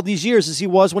for all these years as he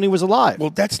was when he was alive. Well,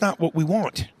 that's not what we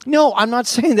want. No, I'm not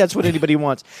saying that's what anybody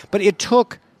wants. But it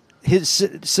took his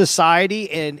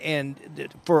society and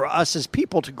for us as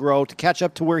people to grow, to catch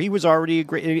up to where he was already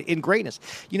in greatness.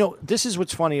 This is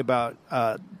what's funny about,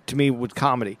 to me, with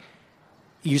comedy.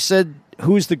 You said,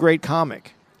 who's the great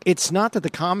comic? It's not that the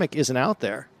comic isn't out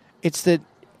there. It's that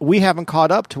we haven't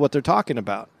caught up to what they're talking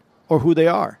about or who they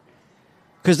are.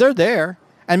 Because they're there,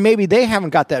 and maybe they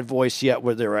haven't got that voice yet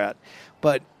where they're at.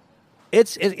 But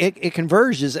it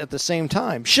converges at the same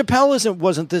time. Chappelle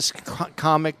wasn't this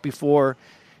comic before.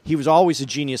 He was always a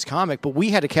genius comic, but we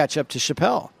had to catch up to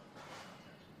Chappelle.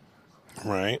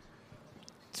 Right.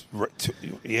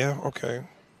 Yeah, okay.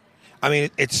 I mean,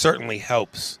 it certainly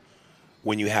helps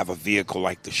when you have a vehicle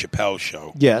like the Chappelle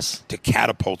Show. Yes. To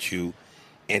catapult you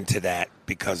into that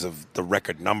because of the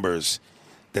record numbers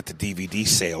that the DVD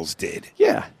sales did.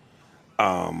 Yeah.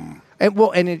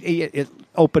 It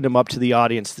opened him up to the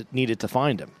audience that needed to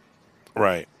find him.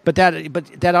 Right. But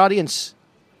that audience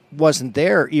wasn't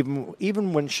there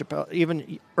even when Chappelle,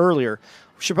 even earlier.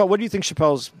 Chappelle, what do you think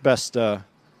Chappelle's best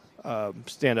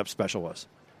stand-up special was?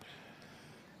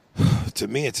 To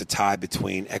me, it's a tie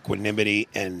between Equanimity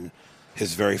and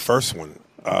his very first one.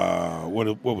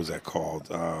 What was that called?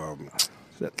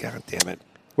 God damn it.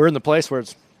 We're in the place where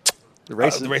it's the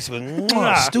race. The race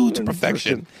was stewed to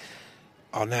perfection.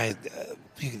 Oh, now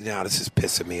this is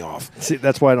pissing me off. See,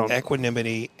 that's why I don't.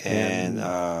 Equanimity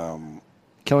and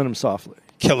Killing Him Softly.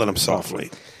 Killing Him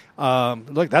Softly.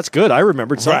 Look, that's good. I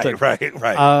remembered something.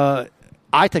 Right.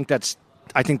 I think that's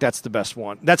the best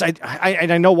one.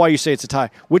 I know why you say it's a tie.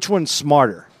 Which one's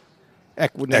smarter?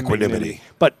 Equanimity.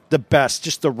 But the best,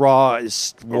 just the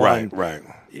rawest one. Right.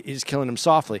 Is Killing Him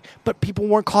Softly. But people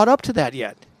weren't caught up to that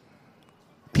yet.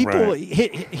 People,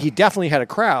 he definitely had a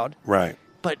crowd. Right.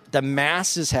 But the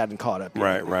masses hadn't caught up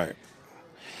yet. Right.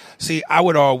 See, I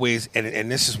would always, and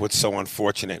this is what's so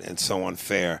unfortunate and so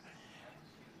unfair,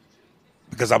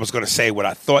 because I was going to say what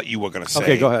I thought you were going to say.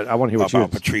 Okay, go ahead. I want to hear what you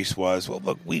about Patrice was. Well,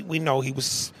 look, we know he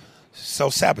was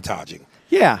self-sabotaging.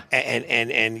 Yeah.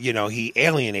 And he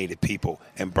alienated people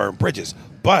and burned bridges.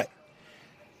 But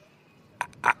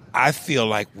I feel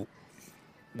like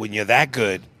when you're that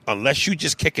good, unless you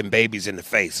just kicking babies in the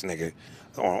face, nigga,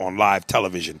 on live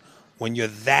television, when you're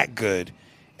that good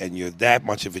and you're that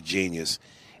much of a genius,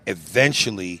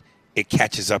 eventually it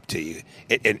catches up to you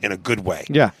in a good way.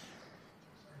 Yeah.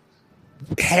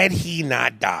 Had he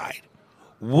not died,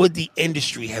 would the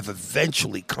industry have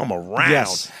eventually come around?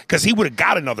 Yes. Because he would have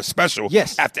got another special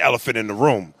after Elephant in the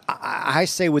Room. I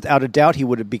say without a doubt he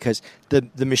would have, because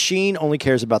the machine only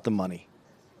cares about the money.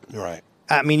 Right.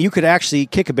 I mean, you could actually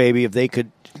kick a baby if they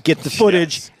could get the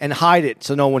footage and hide it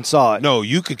so no one saw it. No,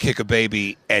 you could kick a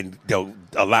baby and they'll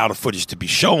allow the footage to be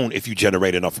shown if you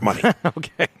generate enough money.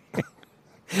 Okay.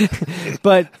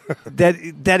 But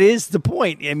that is the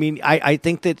point. I mean, I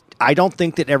don't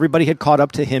think that everybody had caught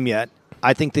up to him yet.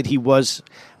 I think that he was,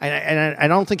 and I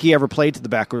don't think he ever played to the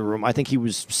back of the room. I think he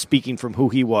was speaking from who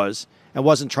he was and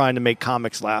wasn't trying to make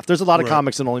comics laugh. There's a lot of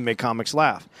comics that only make comics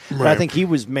laugh. But I think he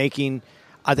was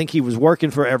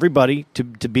working for everybody to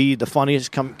be the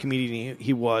funniest comedian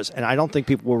he was, and I don't think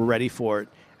people were ready for it.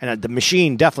 And the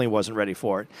machine definitely wasn't ready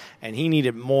for it, and he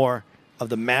needed more of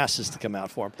the masses to come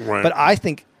out for him. Right. But I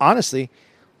think, honestly,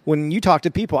 when you talk to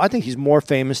people, I think he's more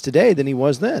famous today than he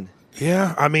was then.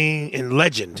 Yeah, I mean, in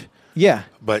legend. Yeah.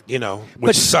 But,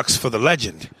 which sucks for the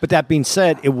legend. But that being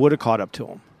said, it would have caught up to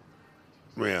him.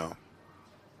 Yeah.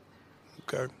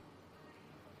 Okay.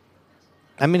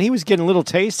 I mean, he was getting a little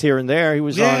taste here and there. He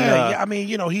was on... I mean,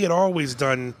 he had always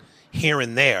done here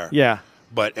and there. Yeah.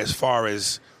 But as far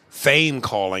as fame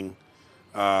calling,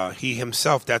 he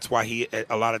himself, that's why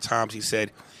a lot of times he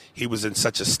said he was in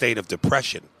such a state of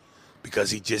depression,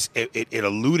 because it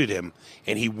eluded him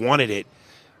and he wanted it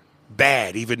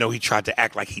bad, even though he tried to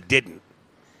act like he didn't.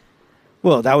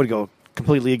 Well, that would go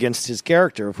completely against his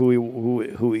character of who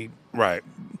he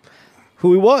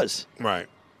was. Right.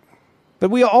 But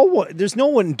there's no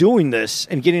one doing this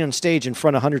and getting on stage in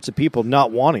front of hundreds of people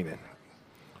not wanting it.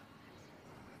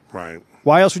 Right.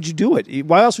 Why else would you do it?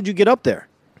 Why else would you get up there?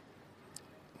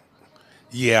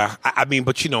 Yeah, I mean,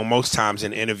 but most times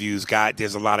in interviews,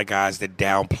 there's a lot of guys that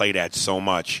downplay that so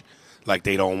much, like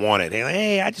they don't want it. They're like,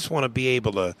 hey, I just want to be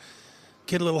able to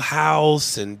get a little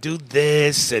house and do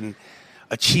this and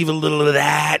achieve a little of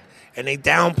that, and they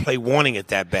downplay wanting it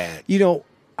that bad.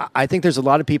 I think there's a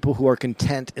lot of people who are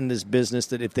content in this business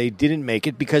that if they didn't make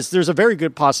it, because there's a very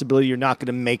good possibility you're not going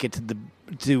to make it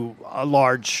in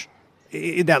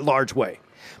that large way.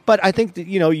 But I think that,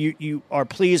 you are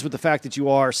pleased with the fact that you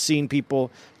are seeing people,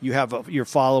 you have your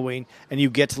following, and you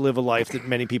get to live a life that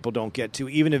many people don't get to,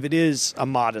 even if it is a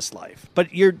modest life.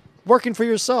 But you're working for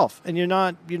yourself, and you're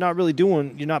not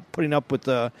putting up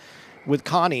with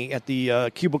Connie at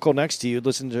the cubicle next to you,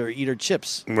 listening to her eat her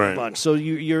chips a bunch. So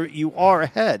you are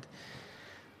ahead.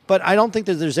 But I don't think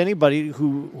that there's anybody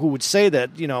who would say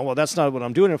that, well, that's not what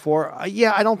I'm doing it for.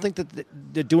 I don't think that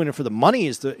they're doing it for the money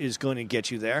is going to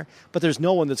get you there. But there's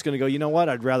no one that's going to go, you know what,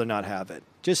 I'd rather not have it.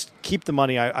 Just keep the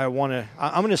money. I'm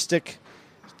going to stick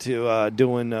to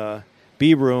doing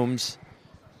B rooms,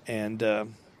 and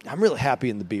I'm really happy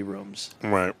in the B rooms.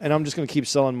 Right. And I'm just going to keep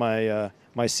selling my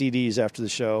CDs after the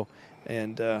show,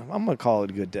 and I'm going to call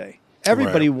it a good day.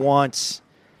 Everybody wants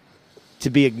to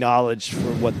be acknowledged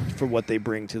for what they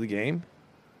bring to the game.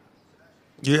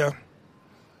 Yeah.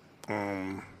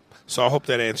 So I hope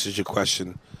that answers your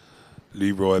question,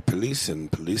 Leroy Police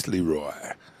and Police Leroy.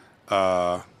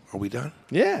 Are we done?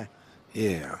 Yeah.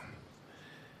 Yeah.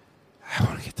 I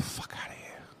want to get the fuck out of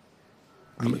here.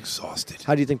 I'm exhausted.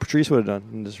 How do you think Patrice would have done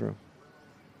in this room?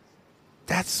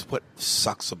 That's what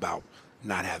sucks about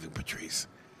not having Patrice.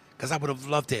 Because I would have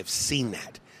loved to have seen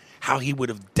that. How he would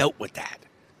have dealt with that.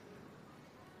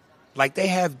 Like, they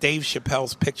have Dave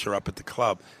Chappelle's picture up at the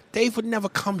club. Dave would never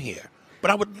come here.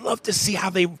 but I would love to see how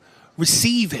they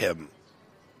receive him.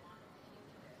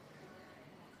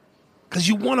 Because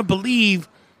you want to believe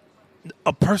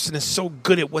a person is so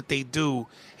good at what they do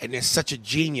and they're such a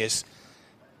genius,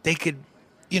 they could,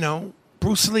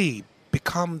 Bruce Lee,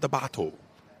 become the bottle,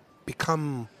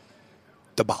 become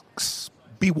the box,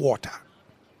 be water.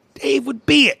 Dave would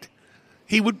be it.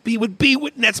 He would be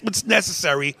what's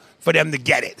necessary for them to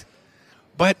get it.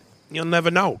 But you'll never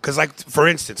know. Because, like, for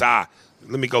instance, let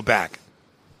me go back.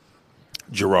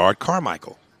 Gerard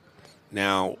Carmichael.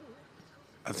 Now,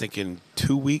 I think in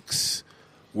 2 weeks,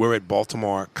 we're at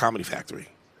Baltimore Comedy Factory.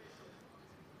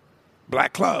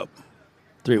 Black Club.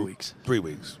 3 weeks. 3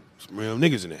 weeks. Some real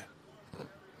niggas in there.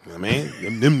 You know what I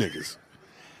mean? Them niggas.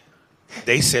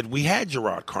 They said we had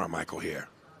Gerard Carmichael here.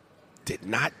 Did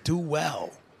not do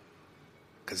well.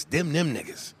 Because them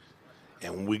niggas.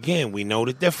 And we know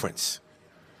the difference.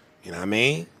 You know what I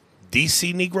mean?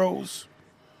 DC Negroes,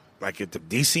 like at the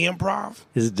DC Improv,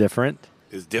 Is it different?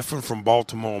 is different from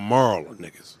Baltimore Maryland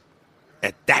niggas.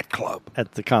 At that club.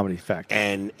 At the Comedy Factory.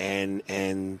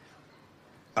 And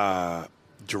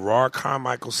Gerard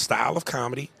Carmichael's style of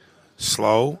comedy,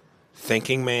 slow,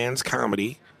 thinking man's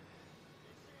comedy,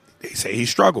 they say he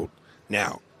struggled.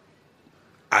 Now,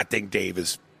 I think Dave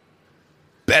is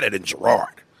better than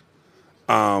Gerard.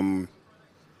 But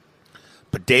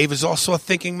Dave is also a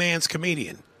thinking man's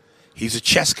comedian. He's a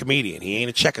chess comedian. He ain't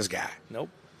a checkers guy. Nope.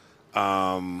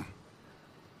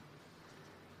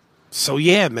 So,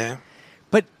 yeah, man.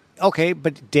 But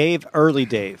Dave, early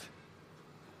Dave,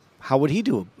 how would he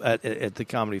do at the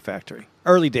Comedy Factory?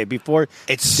 Early Dave, before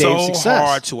It's Dave's so success.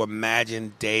 hard to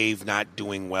imagine Dave not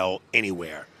doing well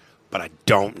anywhere, but I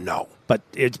don't know. But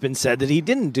it's been said that he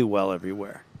didn't do well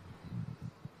everywhere.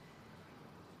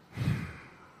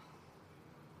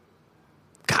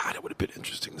 God, it would have been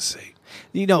interesting to see.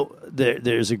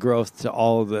 There's a growth to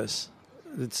all of this.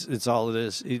 It's all it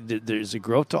is. There's a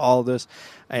growth to all of this,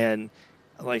 and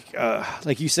like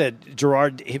you said,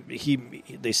 Gerard.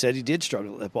 They said he did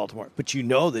struggle at Baltimore, but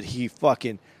that he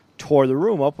fucking tore the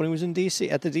room up when he was in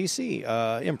DC at the DC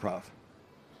Improv.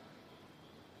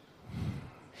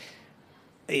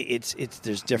 There's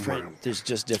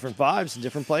just different vibes in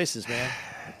different places, man.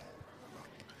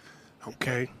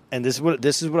 Okay. And this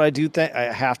is what I do. I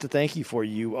have to thank you for.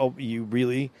 You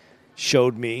really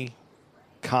showed me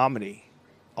comedy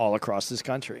all across this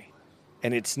country,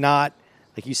 and it's not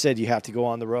like you said. You have to go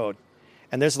on the road,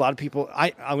 and there's a lot of people.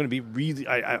 I'm going to be really.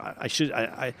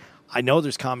 I know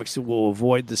there's comics who will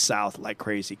avoid the South like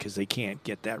crazy because they can't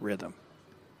get that rhythm.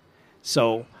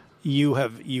 So you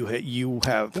have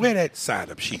Wear that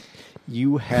sign-up sheet.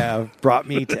 You have brought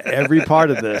me to every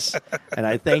part of this, and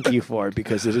I thank you for it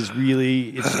because it is really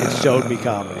it showed me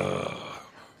comedy.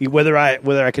 Whether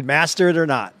I could master it or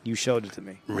not, you showed it to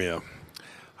me. Yeah.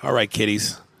 All right,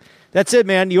 kiddies. That's it,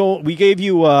 man. We gave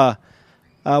you. We're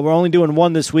only doing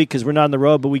one this week because we're not on the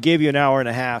road, but we gave you an hour and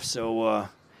a half. So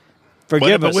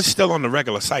forgive us. But we're still on the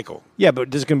regular cycle. Yeah,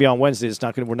 but this is going to be on Wednesday.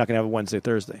 We're not going to have a Wednesday,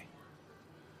 Thursday.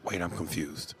 Wait, I'm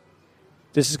confused.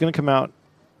 This is going to come out.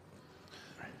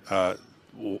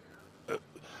 When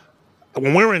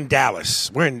we're in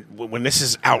Dallas, when this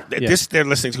is out, this they're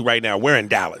listening to right now. We're in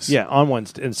Dallas. Yeah, on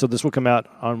Wednesday, and so this will come out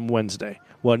on Wednesday.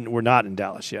 When we're not in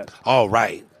Dallas yet. Oh,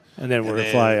 right. And then we're going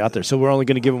to fly out there. So we're only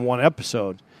going to give them one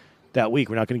episode that week.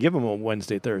 We're not going to give them a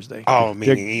Wednesday, Thursday. Oh,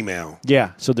 meaning email.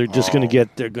 Yeah. So they're just going to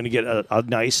get. They're going to get a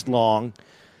nice long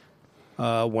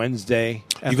Wednesday.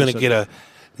 You're going to get a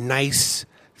nice,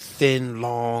 thin,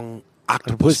 long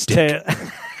octopus dick.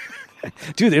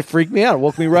 Dude, it freaked me out. It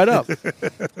woke me right up.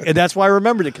 And that's why I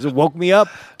remembered it, because it woke me up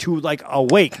to like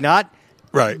awake, not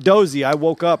dozy. I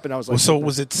woke up and I was like... So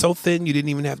was it so thin you didn't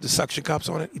even have the suction cups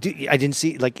on it? Dude, I didn't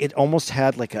see... Like, it almost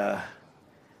had like a...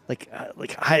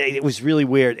 it was really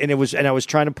weird. And I was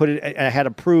trying to put it... And I had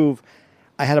to prove...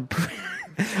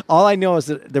 All I know is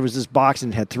that there was this box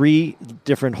and it had 3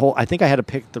 different holes. I think I had to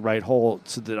pick the right hole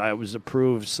so that I was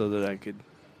approved so that I could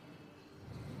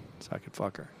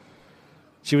fuck her.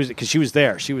 Because she was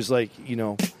there. She was like,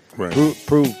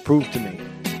 prove to me.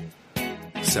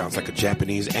 Sounds like a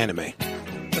Japanese anime.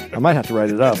 I might have to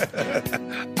write it up.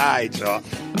 All right, y'all.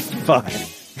 Fine.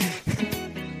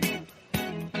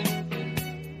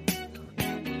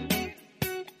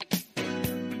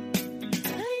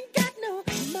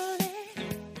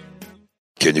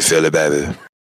 Can you feel it, baby?